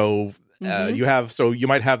 So you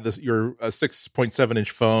might have your 6.7 inch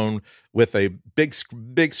phone with a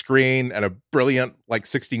big screen and a brilliant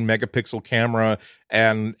 16 megapixel camera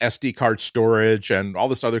and SD card storage and all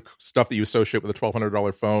this other stuff that you associate with a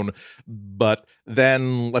 $1,200 phone. But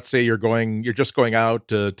then let's say you're just going out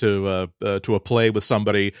to a play with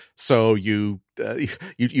somebody, so you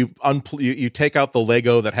take out the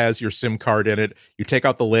Lego that has your SIM card in it. You take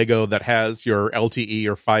out the Lego that has your LTE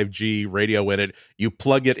or 5G radio in it. You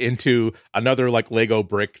plug it into another Lego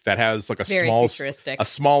brick that has a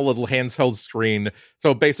small little handheld screen.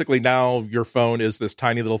 So basically now your phone is this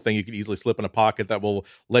tiny little thing you can easily slip in a pocket that will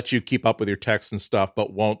let you keep up with your text and stuff,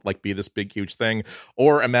 but won't be this big, huge thing.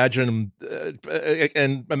 Or imagine just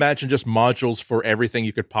modules for everything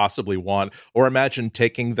you could possibly want. Or imagine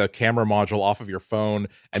taking the camera module off of your phone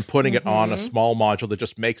and putting it on a small module that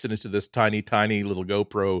just makes it into this tiny, tiny little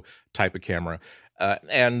GoPro type of camera.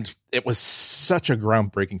 And it was such a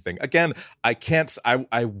groundbreaking thing. Again,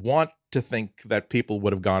 I want to think that people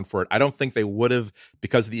would have gone for it. I don't think they would have,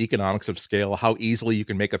 because of the economics of scale, how easily you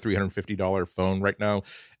can make a $350 phone right now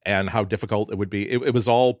and how difficult it would be. It was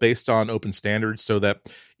all based on open standards so that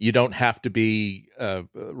you don't have to be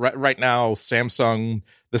right now. Samsung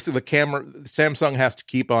has to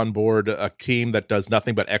keep on board a team that does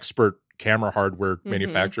nothing but expert camera hardware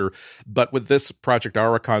manufacturer. But with this Project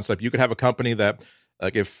Aura concept, you could have a company that,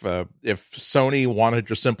 if Sony wanted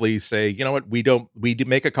to simply say, you know what, we do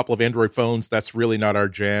make a couple of Android phones, that's really not our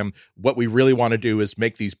jam. What we really want to do is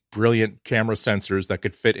make these brilliant camera sensors that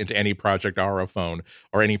could fit into any Project Aura phone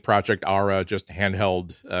or any Project Aura just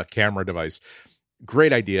handheld camera device.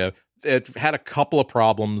 Great idea. It had a couple of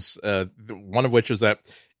problems. One of which is that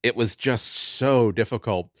it was just so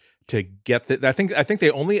difficult to get that. I think they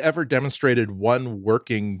only ever demonstrated one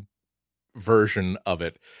working version of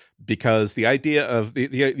it, because the idea of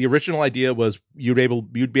the original idea was you'd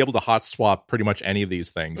be able to hot swap pretty much any of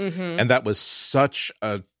these things, and that was such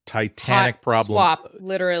a titanic problem. Swap,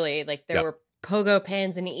 literally, there were pogo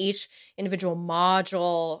pins in each individual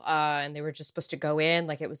module, and they were just supposed to go in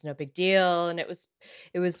like it was no big deal, and it was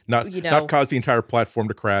not cause the entire platform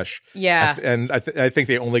to crash. Yeah, I think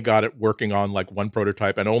they only got it working on one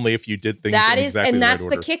prototype, and only if you did things that's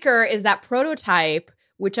the kicker, is that prototype,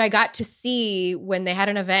 which I got to see when they had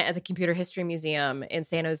an event at the Computer History Museum in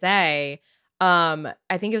San Jose. I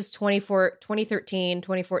think it was 2013,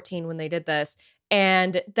 2014 when they did this,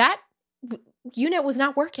 and that unit was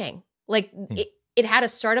not working. It had a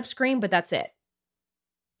startup screen, but that's it.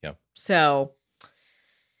 Yeah. So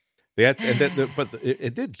but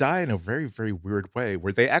it did die in a very, very weird way,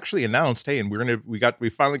 where they actually announced, hey, and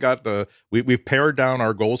we've pared down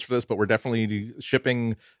our goals for this, but we're definitely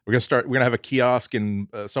shipping. We're going to have a kiosk in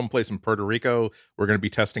someplace in Puerto Rico. We're going to be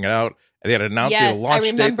testing it out. And they had announced the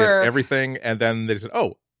launch date, everything. And then they said,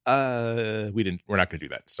 we're not going to do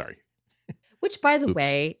that. Sorry. Which, by the Oops.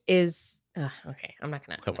 way, is okay. I'm not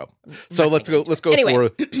gonna. Oh, well. So let's go Anyway.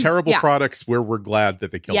 for terrible products where we're glad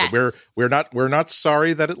that they killed it. We're not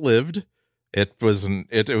sorry that it lived. It was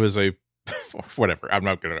a whatever. I'm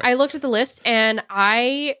not gonna. I looked at the list and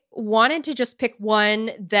I wanted to just pick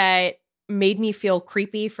one that made me feel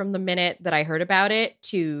creepy from the minute that I heard about it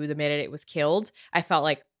to the minute it was killed. I felt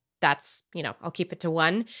like that's, I'll keep it to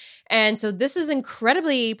one. And so this is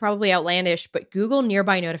incredibly probably outlandish, but Google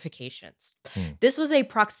Nearby Notifications. This was a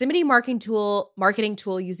proximity marketing tool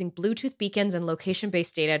using Bluetooth beacons and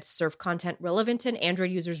location-based data to serve content relevant to an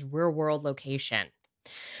Android user's real-world location.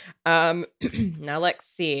 Now let's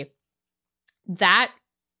see. That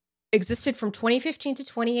existed from 2015 to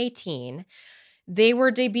 2018. They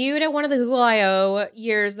were debuted at one of the Google I/O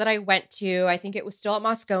years that I went to. I think it was still at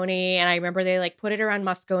Moscone. And I remember they put it around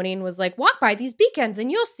Moscone and was like, walk by these beacons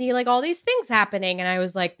and you'll see all these things happening. And I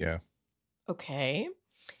was like, yeah, okay.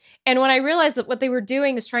 And when I realized that what they were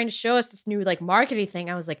doing is trying to show us this new marketing thing,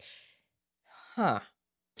 I was like, huh.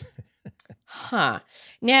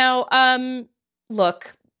 Now,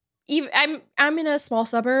 look, I'm in a small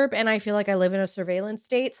suburb and I feel like I live in a surveillance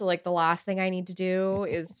state. So the last thing I need to do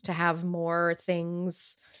is to have more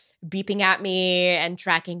things beeping at me and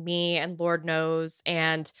tracking me and Lord knows.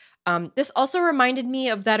 And this also reminded me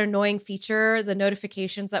of that annoying feature, the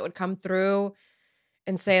notifications that would come through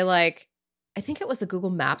and say I think it was a Google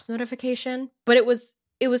Maps notification, but it was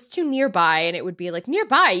too nearby and it would be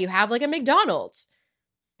nearby you have a McDonald's.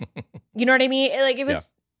 You know what I mean? It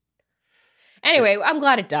was. Yeah. Anyway, I'm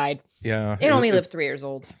glad it died. Yeah. It only lived 3 years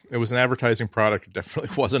old. It was an advertising product. It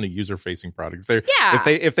definitely wasn't a user-facing product.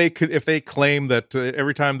 If they claim that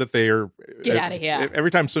every time that they are get out of here,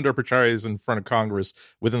 every time Sundar Pichai is in front of Congress,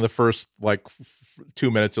 within the first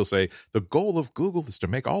 2 minutes, he'll say the goal of Google is to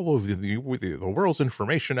make all of the world's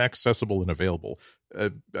information accessible and available.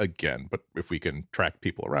 Again, but if we can track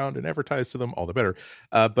people around and advertise to them, all the better.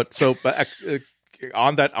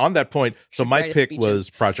 On that point, so my pick was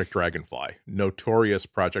Project Dragonfly, notorious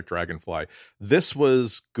Project Dragonfly. This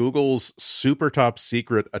was Google's super top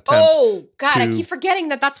secret attempt. Oh God, I keep forgetting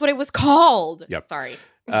that's what it was called. Yep. Sorry.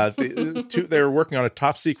 They were working on a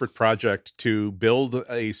top secret project to build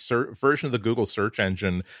a version of the Google search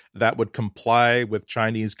engine that would comply with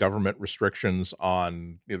Chinese government restrictions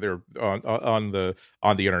on on the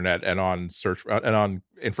internet and on search and on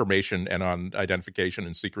information and on identification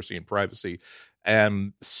and secrecy and privacy.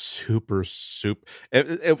 And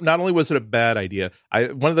it not only was it a bad idea,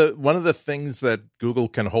 one of the things that Google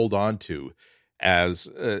can hold on to as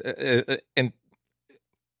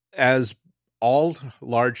all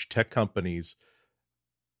large tech companies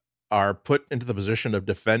are put into the position of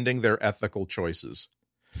defending their ethical choices.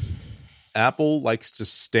 Apple likes to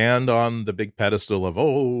stand on the big pedestal of,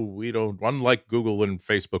 we don't, unlike Google and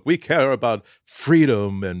Facebook, we care about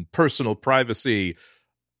freedom and personal privacy,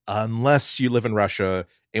 unless you live in Russia,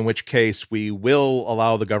 in which case we will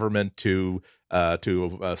allow the government to allow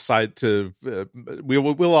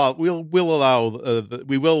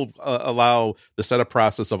the setup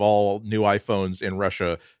process of all new iPhones in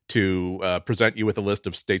Russia to present you with a list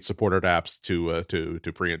of state-supported apps to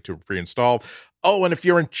pre-install. Oh, and if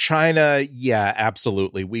you're in China, yeah,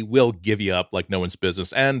 absolutely, we will give you up like no one's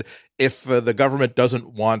business. And if the government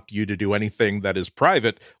doesn't want you to do anything that is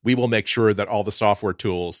private, we will make sure that all the software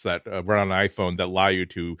tools that run on an iPhone that allow you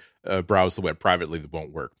to browse the web privately that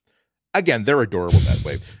won't work. Again, they're adorable that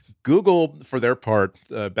way. Google, for their part,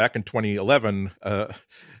 back in 2011,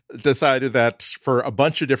 decided that for a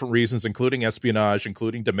bunch of different reasons, including espionage,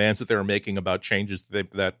 including demands that they were making about changes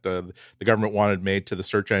that the government wanted made to the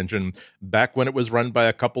search engine, back when it was run by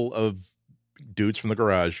a couple of dudes from the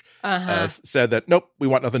garage, said that nope, we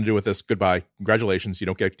want nothing to do with this. Goodbye. Congratulations. You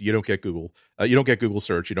don't get Google. You don't get Google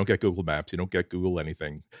Search. You don't get Google Maps. You don't get Google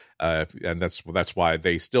anything. And that's why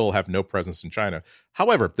they still have no presence in China.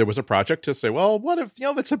 However, there was a project to say, well, what if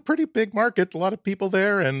that's a pretty big market, a lot of people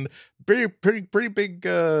there, and pretty big,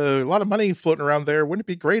 a lot of money floating around there. Wouldn't it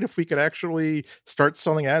be great if we could actually start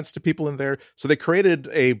selling ads to people in there? So they created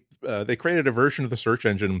a version of the search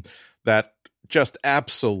engine that just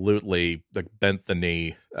absolutely bent the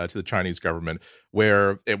knee to the Chinese government,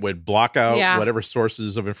 where it would block out whatever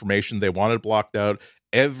sources of information they wanted blocked out.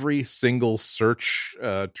 Every single search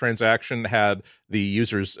transaction had the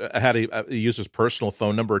user's personal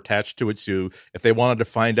phone number attached to it. So if they wanted to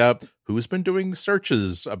find out who's been doing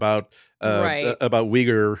searches about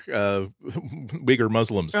Uyghur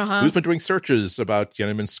Muslims, who's been doing searches about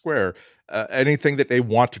Tiananmen Square, anything that they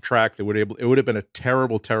want to track, it would have been a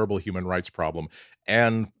terrible, terrible human rights problem.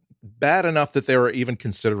 And bad enough that they were even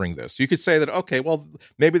considering this. You could say that, okay, well,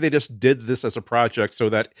 maybe they just did this as a project so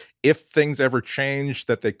that if things ever changed,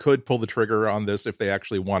 that they could pull the trigger on this if they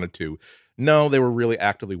actually wanted to. No, they were really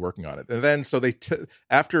actively working on it. And then so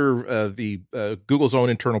after the Google's own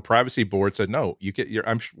internal privacy board said, no,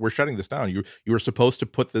 we're shutting this down. You were supposed to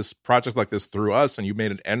put this project like this through us, and you made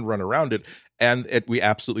an end run around it, and we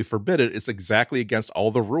absolutely forbid it. It's exactly against all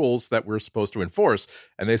the rules that we're supposed to enforce.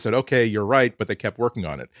 And they said, okay, you're right, but they kept working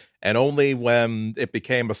on it. And only when it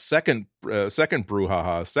became a second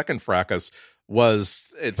brouhaha, second fracas,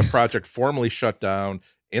 was the project formally shut down,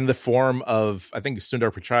 in the form of, I think, Sundar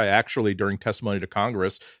Pichai actually during testimony to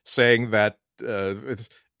Congress saying that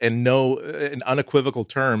in unequivocal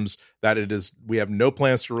terms that we have no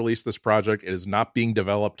plans to release this project. It is not being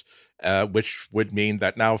developed, which would mean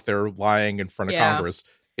that now if they're lying in front of Congress,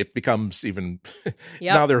 it becomes even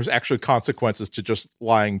now there's actually consequences to just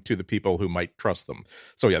lying to the people who might trust them.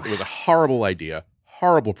 So it was a horrible idea,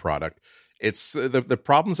 horrible product. It's the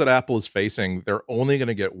problems that Apple is facing. They're only going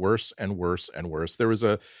to get worse and worse and worse. There was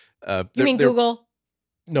you mean Google?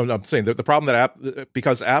 No, I'm saying the problem that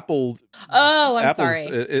because Apple. Oh, I'm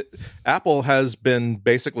sorry. Apple has been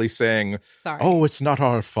basically saying, "Oh, it's not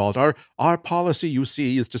our fault. Our policy, you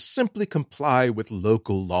see, is to simply comply with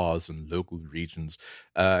local laws and local regions."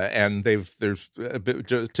 And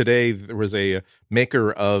today there was a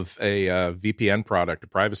maker of a VPN product, a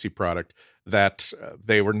privacy product, that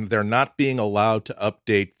they're not being allowed to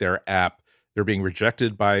update their app. They're being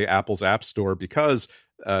rejected by Apple's App Store because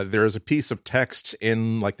there is a piece of text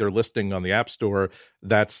in like their listing on the App Store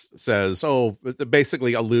that says, it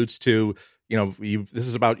basically alludes to, this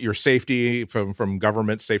is about your safety from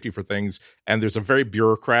government, safety for things. And there's a very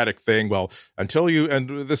bureaucratic thing. Well, until you,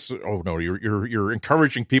 and this, you're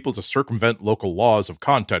encouraging people to circumvent local laws of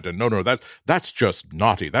content. And no, that's just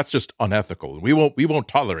naughty. That's just unethical. We won't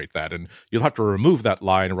tolerate that. And you'll have to remove that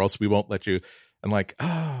line or else we won't let you. I'm like,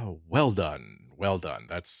 well done.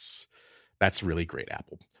 That's really great,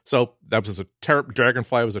 Apple. So that was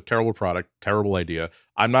Dragonfly was a terrible product, terrible idea.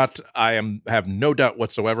 I have no doubt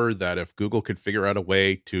whatsoever that if Google could figure out a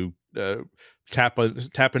way to tap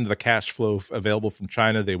into the cash flow available from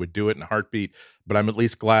China, they would do it in a heartbeat. But I'm at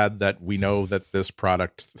least glad that we know that this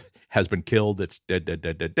product has been killed. It's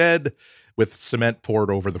dead, with cement poured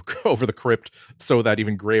over the crypt, so that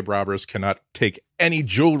even grave robbers cannot take any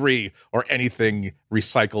jewelry or anything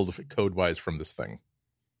recycled code-wise from this thing.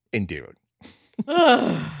 Indeed.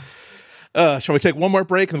 Shall we take one more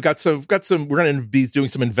break? We've got some. We're going to be doing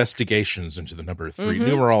some investigations into the number 3,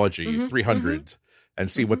 numerology, 300, and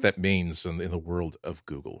see what that means in the world of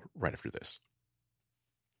Google right after this.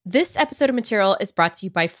 This episode of Material is brought to you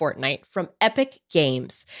by Fortnite from Epic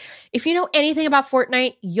Games. If you know anything about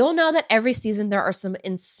Fortnite, you'll know that every season there are some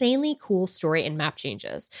insanely cool story and map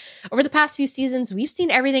changes. Over the past few seasons, we've seen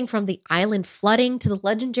everything from the island flooding to the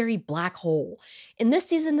legendary black hole. In this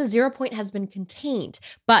season, the 0 point has been contained,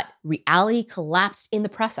 but reality collapsed in the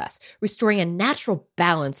process, restoring a natural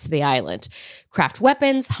balance to the island. Craft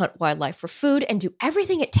weapons, hunt wildlife for food, and do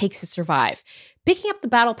everything it takes to survive. Picking up the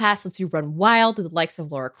Battle Pass lets you run wild with the likes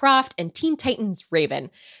of Lara Croft and Teen Titans Raven.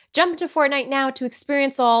 Jump into Fortnite now to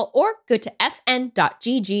experience all, or go to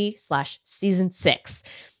fn.gg/season 6.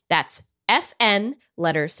 That's fn,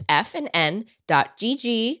 letters F and N,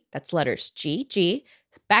 .gg, that's letters GG,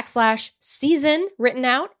 /season, written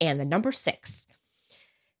out, and the number 6.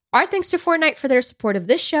 Our thanks to Fortnite for their support of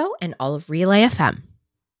this show and all of Relay FM.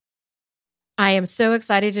 I am so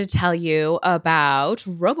excited to tell you about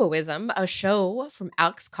Roboism, a show from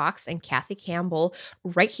Alex Cox and Kathy Campbell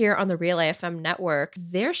right here on the Relay FM network.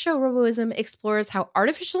 Their show, Roboism, explores how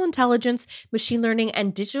artificial intelligence, machine learning,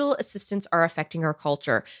 and digital assistants are affecting our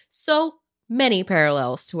culture. So many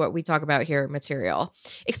parallels to what we talk about here in Material.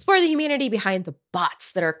 Explore the humanity behind the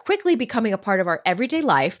bots that are quickly becoming a part of our everyday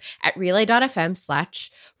life at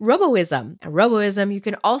relay.fm/Roboism. At Roboism, you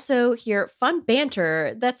can also hear fun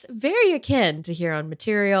banter that's very akin to here on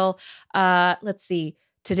Material. Let's see.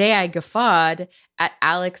 Today I guffawed at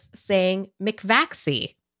Alex saying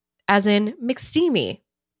McVaxie, as in McSteamy.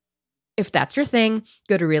 If that's your thing,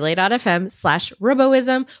 go to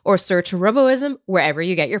relay.fm/Roboism or search Roboism wherever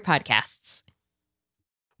you get your podcasts.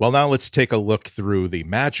 Well, now let's take a look through the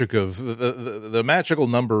magic of the magical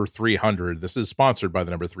number 300. This is sponsored by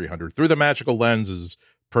the number 300 through the magical lenses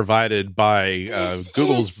provided by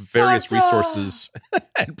Google's various resources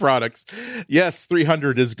and products. Yes,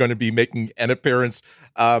 300 is going to be making an appearance.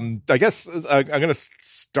 I guess I'm going to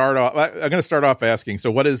start off asking. So,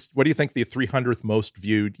 what do you think the 300th most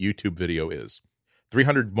viewed YouTube video is?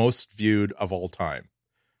 300 most viewed of all time.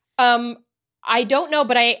 I don't know,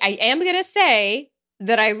 but I am going to say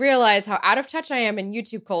that I realize how out of touch I am in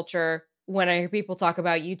YouTube culture when I hear people talk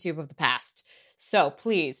about YouTube of the past. So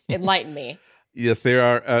please enlighten me. Yes, they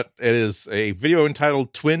are. It is a video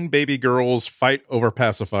entitled "Twin Baby Girls Fight Over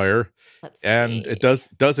Pacifier," and it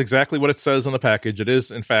does exactly what it says on the package. It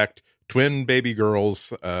is, in fact, twin baby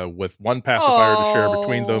girls with one pacifier to share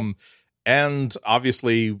between them, and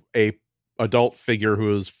obviously a adult figure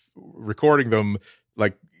who is recording them,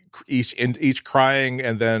 like each crying,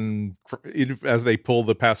 and then as they pull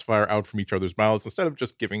the pacifier out from each other's mouths instead of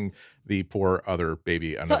just giving the poor other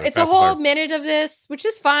baby another. So it's pacifier. A whole minute of this, which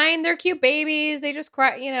is fine. They're cute babies. They just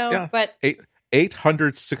cry, Yeah. But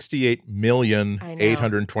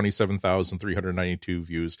 868,827,392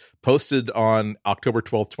 views posted on October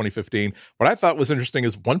 12th, 2015. What I thought was interesting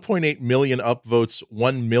is 1.8 million upvotes,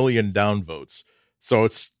 1 million downvotes. So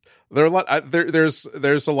there are a lot. There's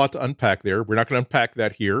a lot to unpack there. We're not going to unpack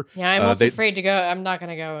that here. Yeah, I'm also afraid to go. I'm not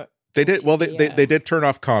going to go. They did well. They did turn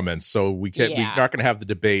off comments, so we can't. Yeah. We're not going to have the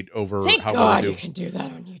debate over. Thank how God well you can do that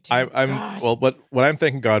on YouTube. Well, what I'm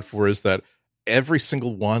thanking God for is that every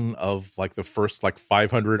single one of like the first like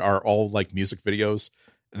 500 are all like music videos.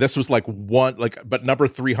 This was like one, but number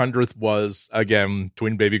 300th was again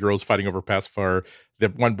twin baby girls fighting over pacifier. The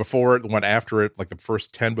one before it, the one after it, like the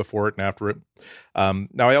first 10 before it and after it.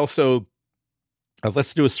 Now I also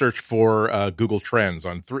let's do a search for Google Trends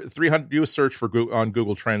on 300. Do a search for on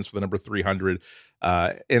Google Trends for the number 300.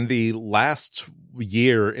 In the last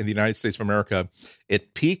year in the United States of America,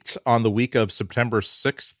 it peaked on the week of September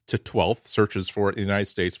 6th to 12th. Searches for it in the United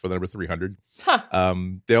States for the number 300. Huh.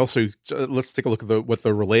 They also let's take a look at what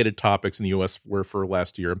the related topics in the U.S. were for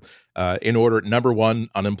last year. In order, number one,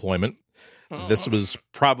 unemployment. This was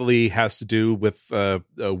probably has to do with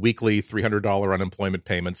weekly $300 unemployment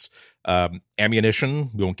payments. Ammunition,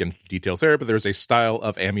 we won't get into details there, but there's a style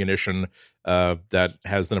of ammunition that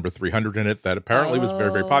has the number 300 in it that apparently was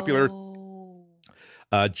very, very popular.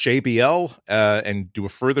 JBL, and do a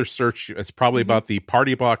further search. It's probably about the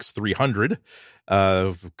Party Box 300.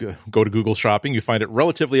 Go to Google Shopping. You find it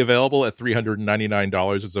relatively available at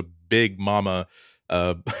 $399. It's a big mama.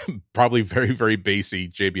 Probably very, very bassy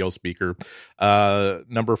JBL speaker.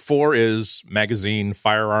 Number 4 is magazine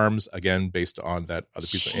firearms, again, based on that other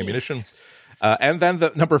piece of ammunition. And then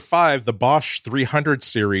the number 5, the Bosch 300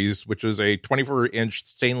 series, which is a 24-inch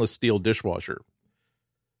stainless steel dishwasher.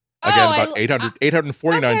 Again, about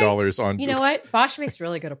 $849 on. You know what? Bosch makes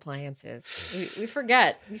really good appliances. We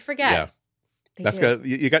forget. Yeah. That's got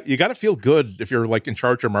you got to feel good if you're like in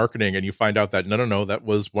charge of marketing and you find out that no, that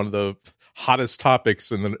was one of the hottest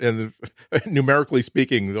topics in the numerically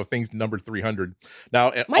speaking, the things numbered 300.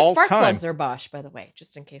 Now, at my all spark time, plugs are Bosch, by the way,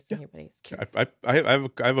 just in case anybody's curious. I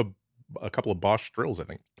have a couple of Bosch drills, I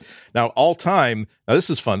think. Now, all time. Now, this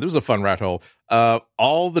is fun. This was a fun rat hole.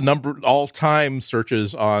 All time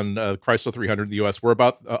searches on Chrysler 300 in the U.S. were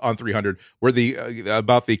about on 300 were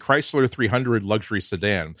about the Chrysler 300 luxury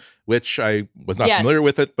sedan, which I was not familiar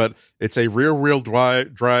with it, but it's a rear-wheel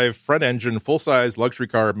drive front engine full size luxury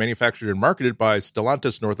car manufactured and marketed by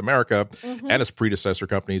Stellantis North America and its predecessor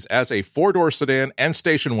companies as a 4-door sedan and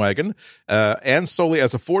station wagon, and solely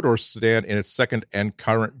as a 4-door sedan in its second and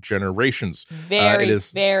current generations.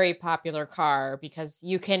 Very popular car because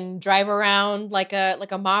you can drive around like a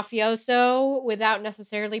mafioso without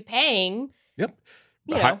necessarily paying. Yep.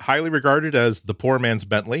 Highly regarded as the poor man's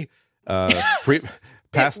Bentley.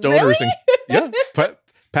 Past owners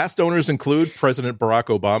past owners include President Barack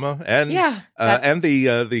Obama and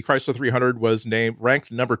the Chrysler 300 was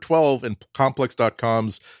ranked number 12 in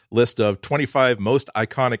Complex.com's list of 25 most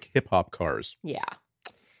iconic hip hop cars. Yeah.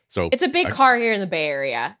 So it's a big car here in the Bay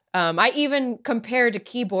Area. I even compared a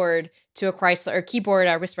keyboard to a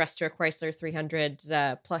Chrysler, wrist rest to a Chrysler 300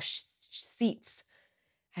 plush seats.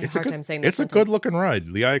 I had a hard time saying that. It's a good looking ride.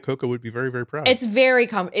 Lee Iacocca would be very, very proud. It's very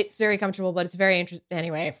comfortable, but it's very interesting.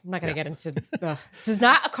 Anyway, I'm not going to get into this is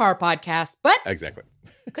not a car podcast, but exactly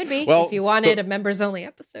could be. Well, if you wanted a members only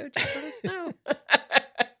episode, just let us know.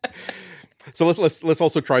 So let's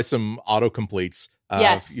also try some autocompletes.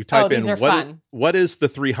 Yes. You type these in are fun. What is the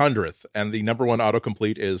 300th, and the number one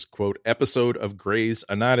autocomplete is quote episode of Grey's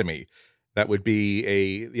Anatomy. That would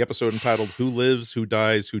be the episode entitled "Who Lives, Who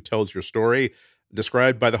Dies, Who Tells Your Story,"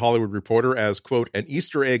 described by the Hollywood Reporter as quote an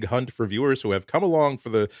Easter egg hunt for viewers who have come along for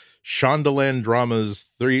the Shondaland drama's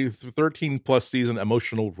 13 plus season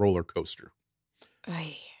emotional roller coaster.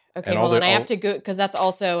 Okay, hold on. I have to go because that's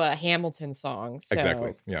also a Hamilton song. So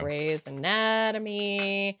exactly. Yeah. Grey's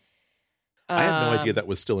Anatomy. I had no idea that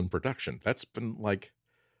was still in production. That's been like.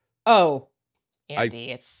 Oh,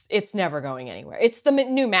 Andy, it's never going anywhere. It's the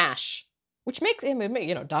new MASH. Which makes him,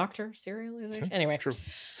 doctor, serialization. Anyway, True.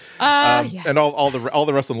 yes. And all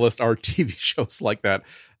the rest of the list are TV shows like that.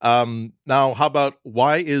 Now, how about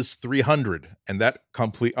why is 300? And that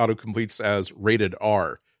autocompletes as rated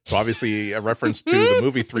R. So obviously a reference to the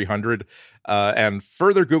movie 300. And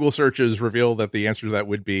further Google searches reveal that the answer to that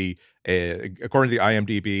would be, according to the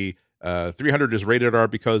IMDb, 300 is rated R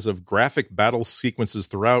because of graphic battle sequences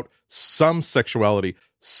throughout, some sexuality.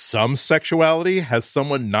 Some sexuality? Has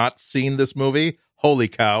someone not seen this movie? Holy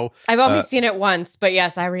cow. I've only seen it once, but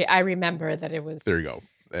yes, I remember that it was. There you go.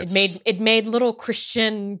 It made little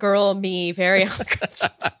Christian girl me very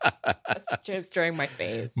uncomfortable. It was during my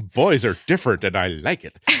phase. Boys are different, and I like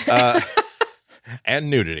it.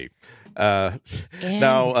 And nudity.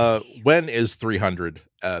 Now, when is 300?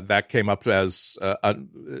 That came up as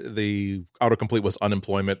the autocomplete was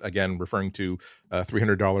unemployment, again, referring to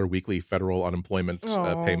 $300 weekly federal unemployment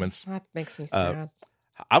payments. That makes me sad.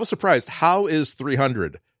 I was surprised. How is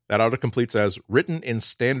 300? That autocompletes as written in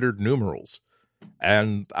standard numerals.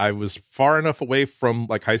 And I was far enough away from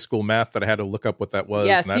like high school math that I had to look up what that was.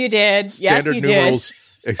 Yes, you did. Standard numerals.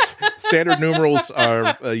 Standard numerals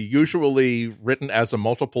are usually written as a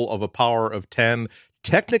multiple of a power of 10.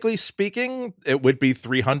 Technically speaking, it would be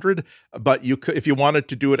 300, but you could, if you wanted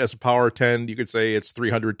to do it as a power of 10, you could say it's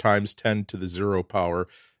 300 times 10 to the 0 power,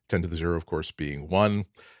 10 to the 0, of course, being 1.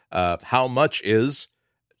 How much is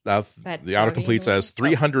the autocomplete says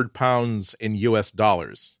 300 pounds in US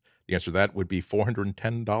dollars? The answer to that would be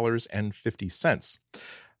 $410.50.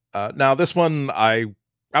 Now, this one, I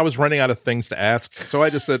was running out of things to ask, so I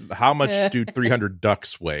just said, how much do 300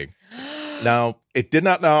 ducks weigh? Now, it did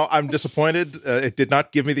not. Now, I'm disappointed. It did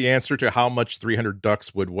not give me the answer to how much 300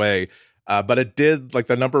 ducks would weigh, but it did, like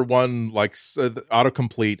the number one,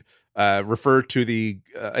 autocomplete referred to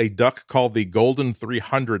a duck called the Golden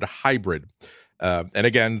 300 hybrid. And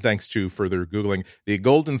again, thanks to further Googling, the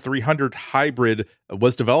Golden 300 hybrid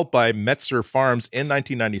was developed by Metzer Farms in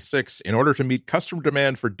 1996 in order to meet customer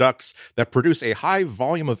demand for ducks that produce a high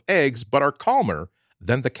volume of eggs but are calmer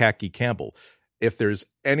than the Khaki Campbell.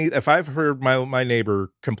 If I've heard my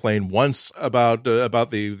neighbor complain once about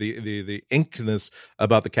the inkiness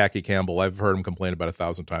about the Khaki Campbell, I've heard him complain about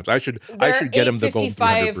 1,000 times. I should get him the Golden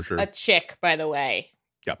 300 for sure. A chick, by the way.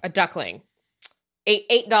 Yeah. A duckling.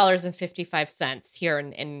 $8.55 here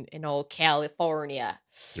in old California.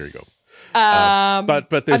 There you go. But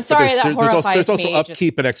there's also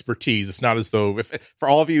upkeep and expertise. It's not as though for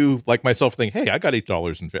all of you like myself think, hey, I got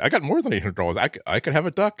 $8 and I got more than $800. I could have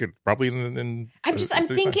a duck and probably I'm just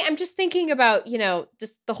thinking about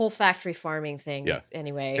just the whole factory farming things. Yeah,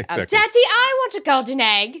 anyway, exactly. Daddy, I want a golden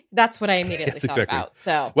egg. That's what I immediately thought about.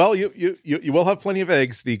 So well, you will have plenty of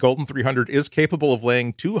eggs. The Golden 300 is capable of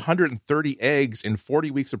laying 230 eggs in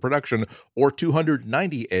 40 weeks of production, or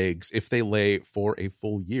 290 eggs if they lay for a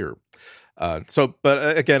full year.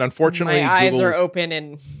 But again, unfortunately, my eyes are open,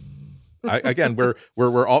 and we're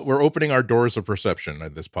opening our doors of perception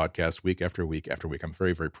at this podcast week after week after week. I'm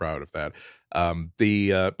very, very proud of that.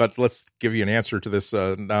 But let's give you an answer to this.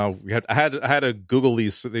 Now I had to Google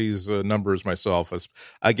these numbers myself.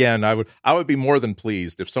 Again, I would be more than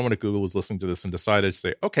pleased if someone at Google was listening to this and decided to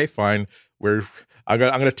say, okay, fine, I'm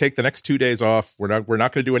going to take the next 2 days off. We're not going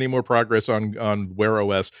to do any more progress on Wear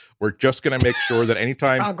OS. We're just going to make sure that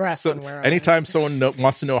anytime someone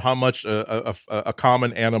wants to know how much a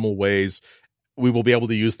common animal weighs, we will be able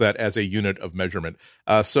to use that as a unit of measurement.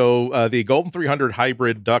 So the Golden 300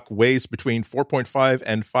 hybrid duck weighs between 4.5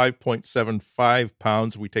 and 5.75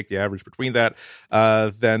 pounds. We take the average between that.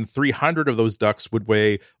 Then 300 of those ducks would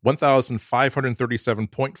weigh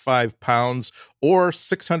 1,537.5 pounds, or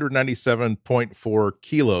 697.4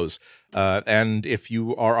 kilos. And if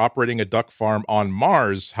you are operating a duck farm on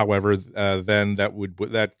Mars, however, then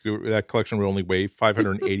that collection would only weigh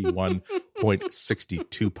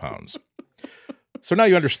 581.62 pounds. So now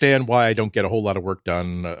you understand why I don't get a whole lot of work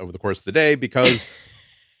done over the course of the day, because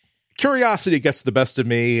curiosity gets the best of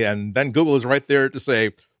me, and then Google is right there to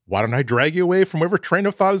say, why don't I drag you away from whatever train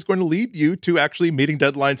of thought is going to lead you to actually meeting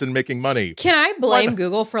deadlines and making money? Can I blame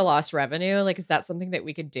Google for lost revenue? Like, is that something that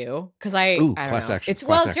we could do? Because I don't know. Action. It's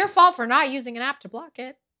your fault for not using an app to block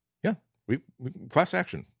it. Yeah, we class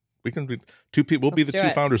action. We can be two people. We'll be the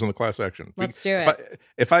two founders on the class action. Let's do it.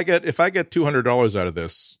 If I get $200 out of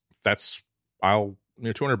this, $200 is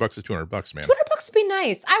 $200, man. $200 would be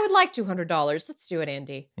nice. I would like $200. Let's do it,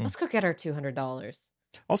 Andy. Let's go get our $200.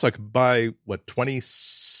 Also, I could buy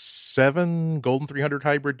 27 Golden 300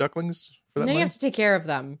 hybrid ducklings for that. And then money? You have to take care of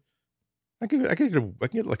them. I can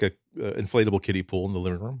get like a inflatable kiddie pool in the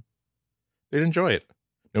living room. They'd enjoy it.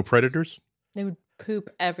 No predators. They would poop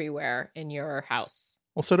everywhere in your house.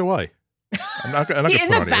 Well, so do I. I'm not gonna in put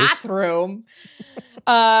the on ears. bathroom.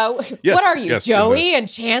 Yes, what are you, yes, Joey and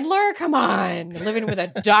Chandler? Come on, living with a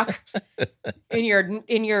duck in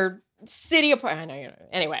your city apartment.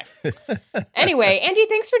 Anyway, Andy,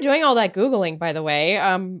 thanks for doing all that Googling. By the way,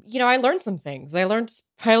 I learned some things. I learned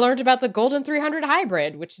about the Golden 300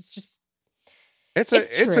 hybrid, which is just it's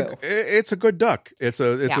a good duck. It's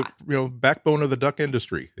a backbone of the duck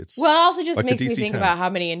industry. It also just like makes me think about how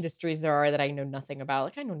many industries there are that I know nothing about.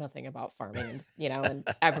 Like I know nothing about farming, and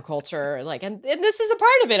agriculture. And this is a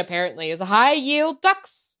part of it. Apparently, is high yield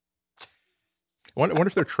ducks. I wonder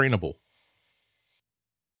if they're trainable.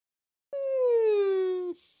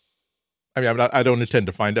 I mean, I don't intend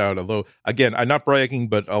to find out. Although, again, I'm not bragging,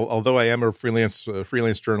 but although I am a freelance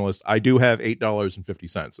journalist, I do have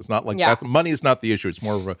 $8.50. It's not like money is not the issue. It's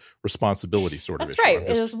more of a responsibility sort of issue. That's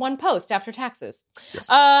right. It was one post after taxes. Yes.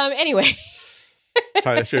 Anyway,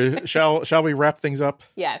 shall we wrap things up?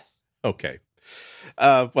 Yes. Okay.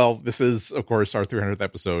 Well, this is, of course, our 300th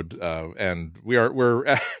episode, and we're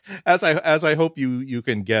as I hope you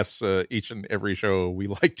can guess, each and every show we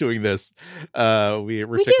like doing this.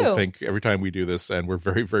 We're tickled pink every time we do this, and we're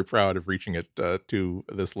very, very proud of reaching it to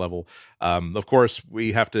this level. Of course,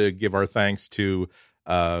 we have to give our thanks to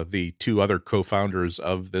the two other co-founders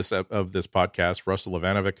of this podcast, Russell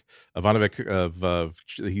Ivanovic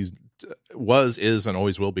is and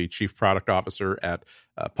always will be Chief Product Officer at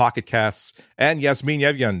Pocket Casts, and Yasmin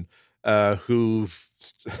Yevyan, who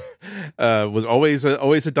was always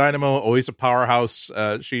a dynamo, always a powerhouse.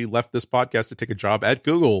 She left this podcast to take a job at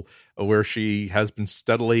Google, where she has been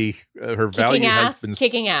steadily kicking ass.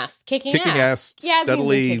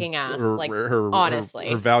 Steadily kicking ass. Honestly,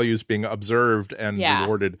 her values being observed and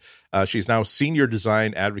rewarded. She's now senior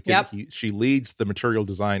design advocate. Yep. She leads the material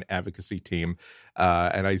design advocacy team.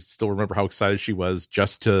 And I still remember how excited she was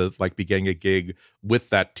just to be getting a gig with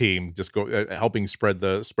that team, just helping spread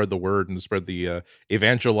the word and spread the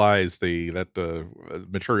evangelize that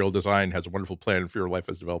material design has a wonderful plan for your life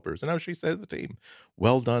as developers. And now she's head of the team.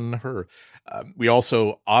 Well done, her. We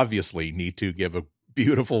also obviously need to give a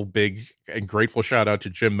beautiful, big, and grateful shout out to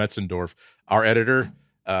Jim Metzendorf, our editor.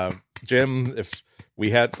 Jim, if we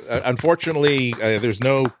had, unfortunately, there's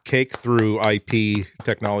no cake through IP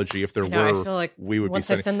technology. If there were, I feel like we would once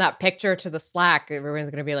I send that picture to the Slack, everyone's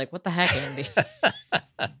going to be like, "What the heck, Andy?"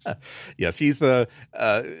 Yes, he's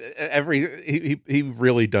he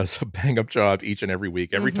really does a bang up job each and every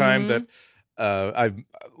week. Every time that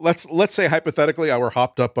let's say hypothetically I were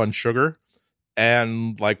hopped up on sugar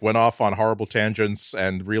and went off on horrible tangents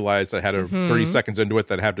and realized I had 30 seconds into it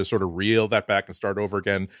that I had to sort of reel that back and start over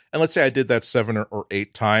again. And let's say I did that 7 or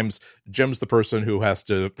 8 times. Jim's the person who has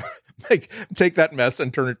to take that mess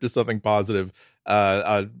and turn it to something positive.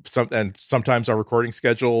 And sometimes our recording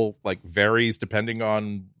schedule varies depending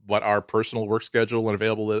on what our personal work schedule and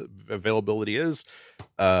availability is.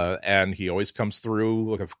 And he always comes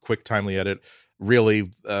through a quick, timely edit. Really,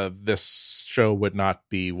 this show would not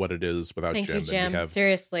be what it is without Jim. Thank you, Jim.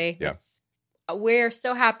 Seriously. Yeah. We're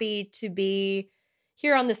so happy to be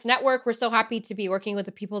here on this network. We're so happy to be working with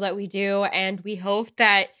the people that we do. And we hope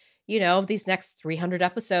that, these next 300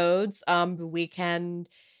 episodes, we can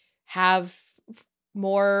have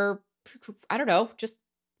more, just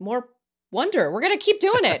more wonder. We're going to keep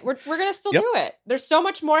doing it. We're going to still do it. There's so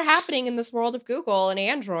much more happening in this world of Google and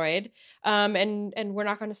Android. And we're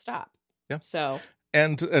not going to stop. Yeah. So,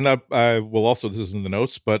 and I will also, this is in the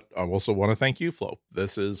notes, but I also want to thank you, Flo.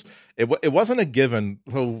 This is it wasn't a given.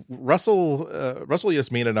 So Russell,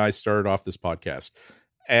 Yasmin, and I started off this podcast,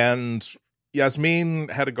 and Yasmin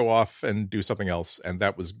had to go off and do something else, and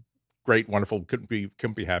that was great, wonderful. Couldn't be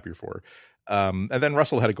happier for her. And then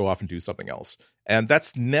Russell had to go off and do something else, and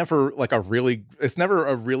that's never it's never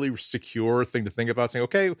a really secure thing to think about. Saying,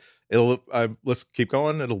 okay, let's keep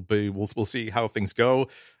going. We'll see how things go.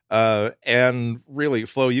 And really,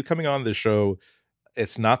 Flo, you coming on this show,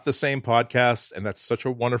 it's not the same podcast, and that's such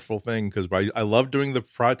a wonderful thing because I love doing the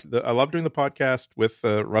podcast with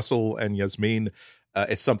Russell and Yasmin.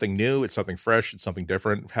 It's something new, it's something fresh, it's something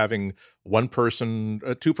different. Having a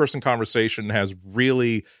 2-person conversation has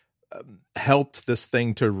really helped this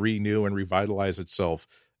thing to renew and revitalize itself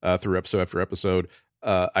through episode after episode.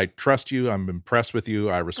 I trust you. I'm impressed with you.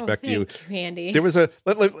 I respect you. Thank you, Andy. There was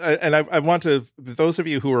and I want to, those of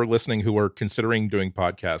you who are listening who are considering doing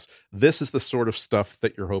podcasts, this is the sort of stuff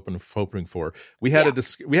that you're hoping for. We had a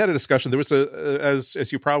discussion. There was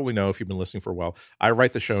as you probably know if you've been listening for a while, I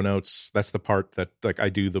write the show notes. That's the part that I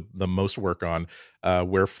do the most work on,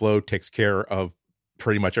 where Flo takes care of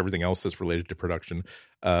pretty much everything else that's related to production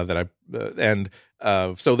so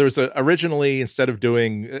there's originally instead of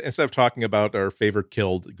talking about our favorite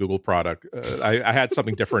killed Google product, I had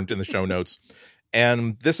something different in the show notes.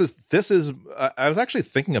 And this is I was actually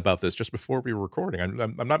thinking about this just before we were recording.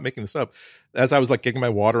 I'm not making this up. As I was like getting my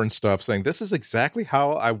water and stuff, saying this is exactly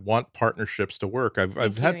how I want partnerships to work.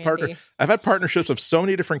 I've had partnerships of so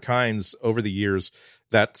many different kinds over the years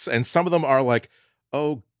and some of them are like,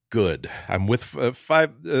 oh, good. I'm with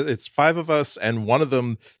five. It's five of us, and one of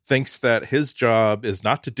them thinks that his job is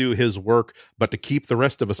not to do his work, but to keep the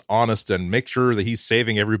rest of us honest and make sure that he's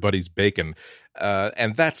saving everybody's bacon.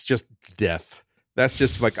 And that's just death. That's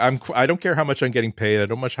just like I don't care how much I'm getting paid. I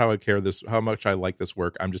don't much how much I like this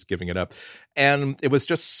work. I'm just giving it up. And it was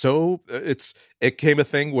just so it came a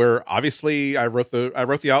thing where obviously I wrote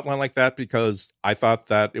the outline like that because I thought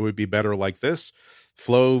that it would be better like this.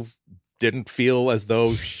 Flo didn't feel as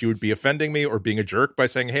though she would be offending me or being a jerk by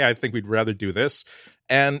saying, hey, I think we'd rather do this.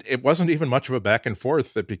 And it wasn't even much of a back and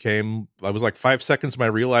forth. I was like 5 seconds of my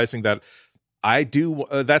realizing that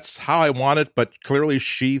that's how I want it, but clearly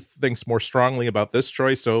she thinks more strongly about this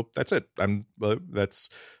choice. So that's it.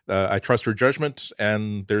 I trust her judgment,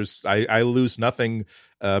 and I lose nothing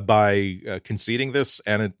by conceding this,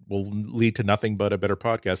 and it will lead to nothing but a better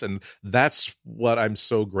podcast. And that's what I'm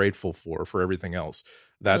so grateful for everything else.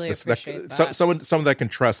 Really appreciate that. Someone that can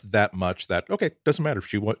trust that much that, okay, doesn't matter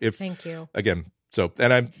if thank you again. So,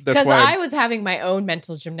 that's because why I was having my own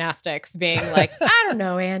mental gymnastics, being like, I don't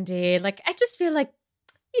know, Andy. Like, I just feel like,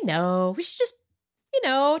 we should just,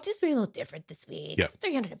 just be a little different this week. Yeah. It's a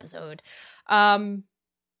 300 episode.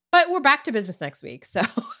 But we're back to business next week. So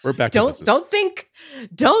we're back to business. Don't think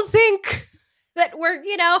that we're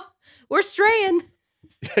straying.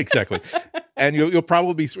 Exactly. And you'll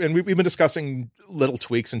probably be, and we've been discussing little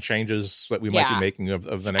tweaks and changes that we might be making of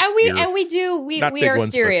the next year. And we are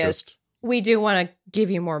serious. We do want to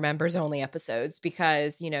give you more members only episodes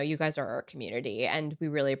because, you guys are our community and we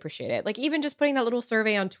really appreciate it. Like even just putting that little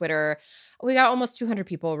survey on Twitter, we got almost 200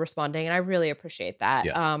 people responding and I really appreciate that.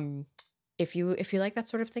 Yeah. If you like that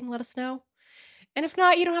sort of thing, let us know. And if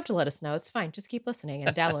not, you don't have to let us know. It's fine. Just keep listening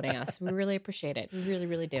and downloading us. We really appreciate it. We really,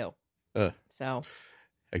 really do.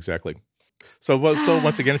 Exactly. So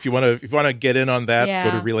once again, if you want to get in on that,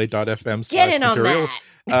 go to relay.fm/material. Get in on that.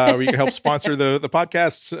 Where you can help sponsor the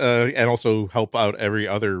podcasts and also help out every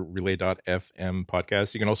other relay.fm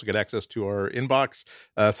podcast. You can also get access to our inbox.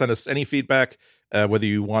 Send us any feedback, whether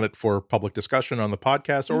you want it for public discussion on the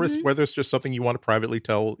podcast or whether it's just something you want to privately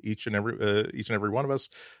tell each and every one of us.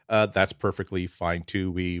 That's perfectly fine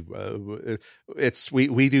too. We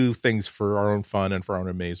do things for our own fun and for our own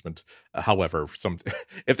amazement. However,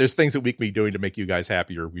 if there's things that we can be doing to make you guys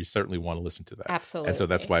happier, we certainly want to listen to that. Absolutely. And so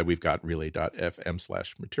that's why we've got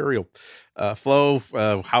relay.fm/material. Flo,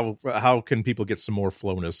 how can people get some more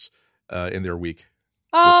Floness in their week?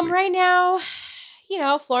 Right now,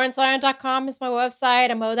 FlorenceLion.com is my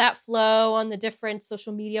website. I'm that Flo on the different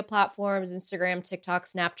social media platforms, Instagram, TikTok,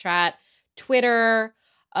 Snapchat, Twitter.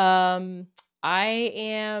 I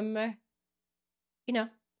am, we're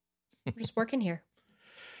just working here.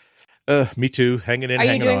 Me too. Hanging in. Are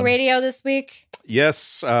you doing radio this week?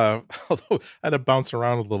 Yes. Although I had to bounce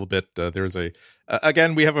around a little bit. There's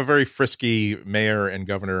again, we have a very frisky mayor and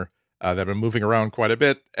governor that have been moving around quite a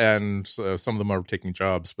bit, and some of them are taking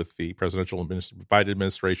jobs with the presidential Biden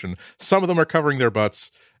administration. Some of them are covering their butts,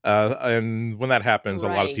 and when that happens, a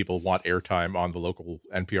lot of people want airtime on the local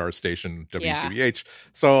NPR station, WGBH. Yeah.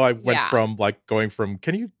 So I went from going from,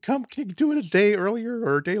 can you do it a day earlier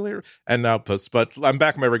or a day later? And now, but I'm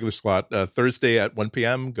back in my regular slot Thursday at 1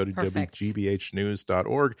 p.m. Go to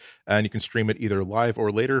WGBHnews.org, and you can stream it either live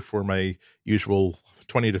or later for my usual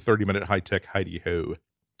 20 to 30 minute high tech hidey-ho.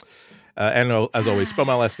 And as always, spell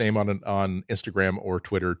my last name on Instagram or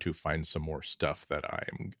Twitter to find some more stuff that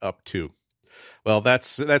I'm up to. Well,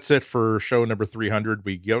 that's it for show number 300.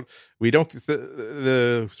 We don't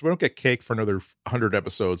get cake for another 100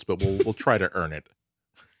 episodes, but we'll try to earn it.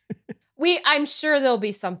 I'm sure there'll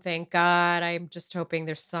be something. God, I'm just hoping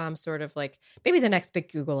there's some sort of maybe the next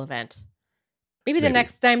big Google event. Maybe the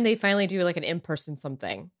next time they finally do an in-person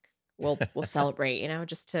something, we'll celebrate.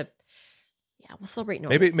 Just to. Yeah, we'll celebrate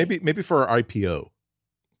normalcy. Maybe for our IPO.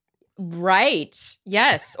 Right.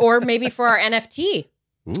 Yes. Or maybe for our NFT.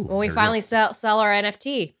 Ooh, when we finally sell our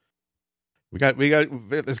NFT.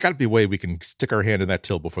 There's got to be a way we can stick our hand in that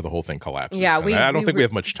till before the whole thing collapses. Yeah, I don't think we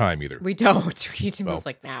have much time either. We don't. We need to move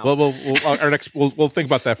now. Well, we'll think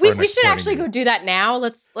about that for our next we should actually go do that now.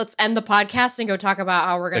 Let's end the podcast and go talk about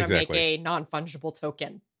how we're going to make a non-fungible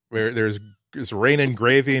token. Where there's it's raining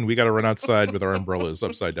gravy, and we got to run outside with our umbrellas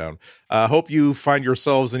upside down. Hope you find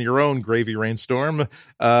yourselves in your own gravy rainstorm.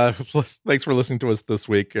 Thanks for listening to us this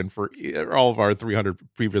week and for all of our 300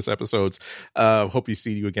 previous episodes. Hope you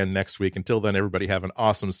see you again next week. Until then, everybody have an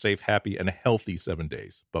awesome, safe, happy, and healthy 7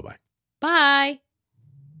 days. Bye-bye. Bye.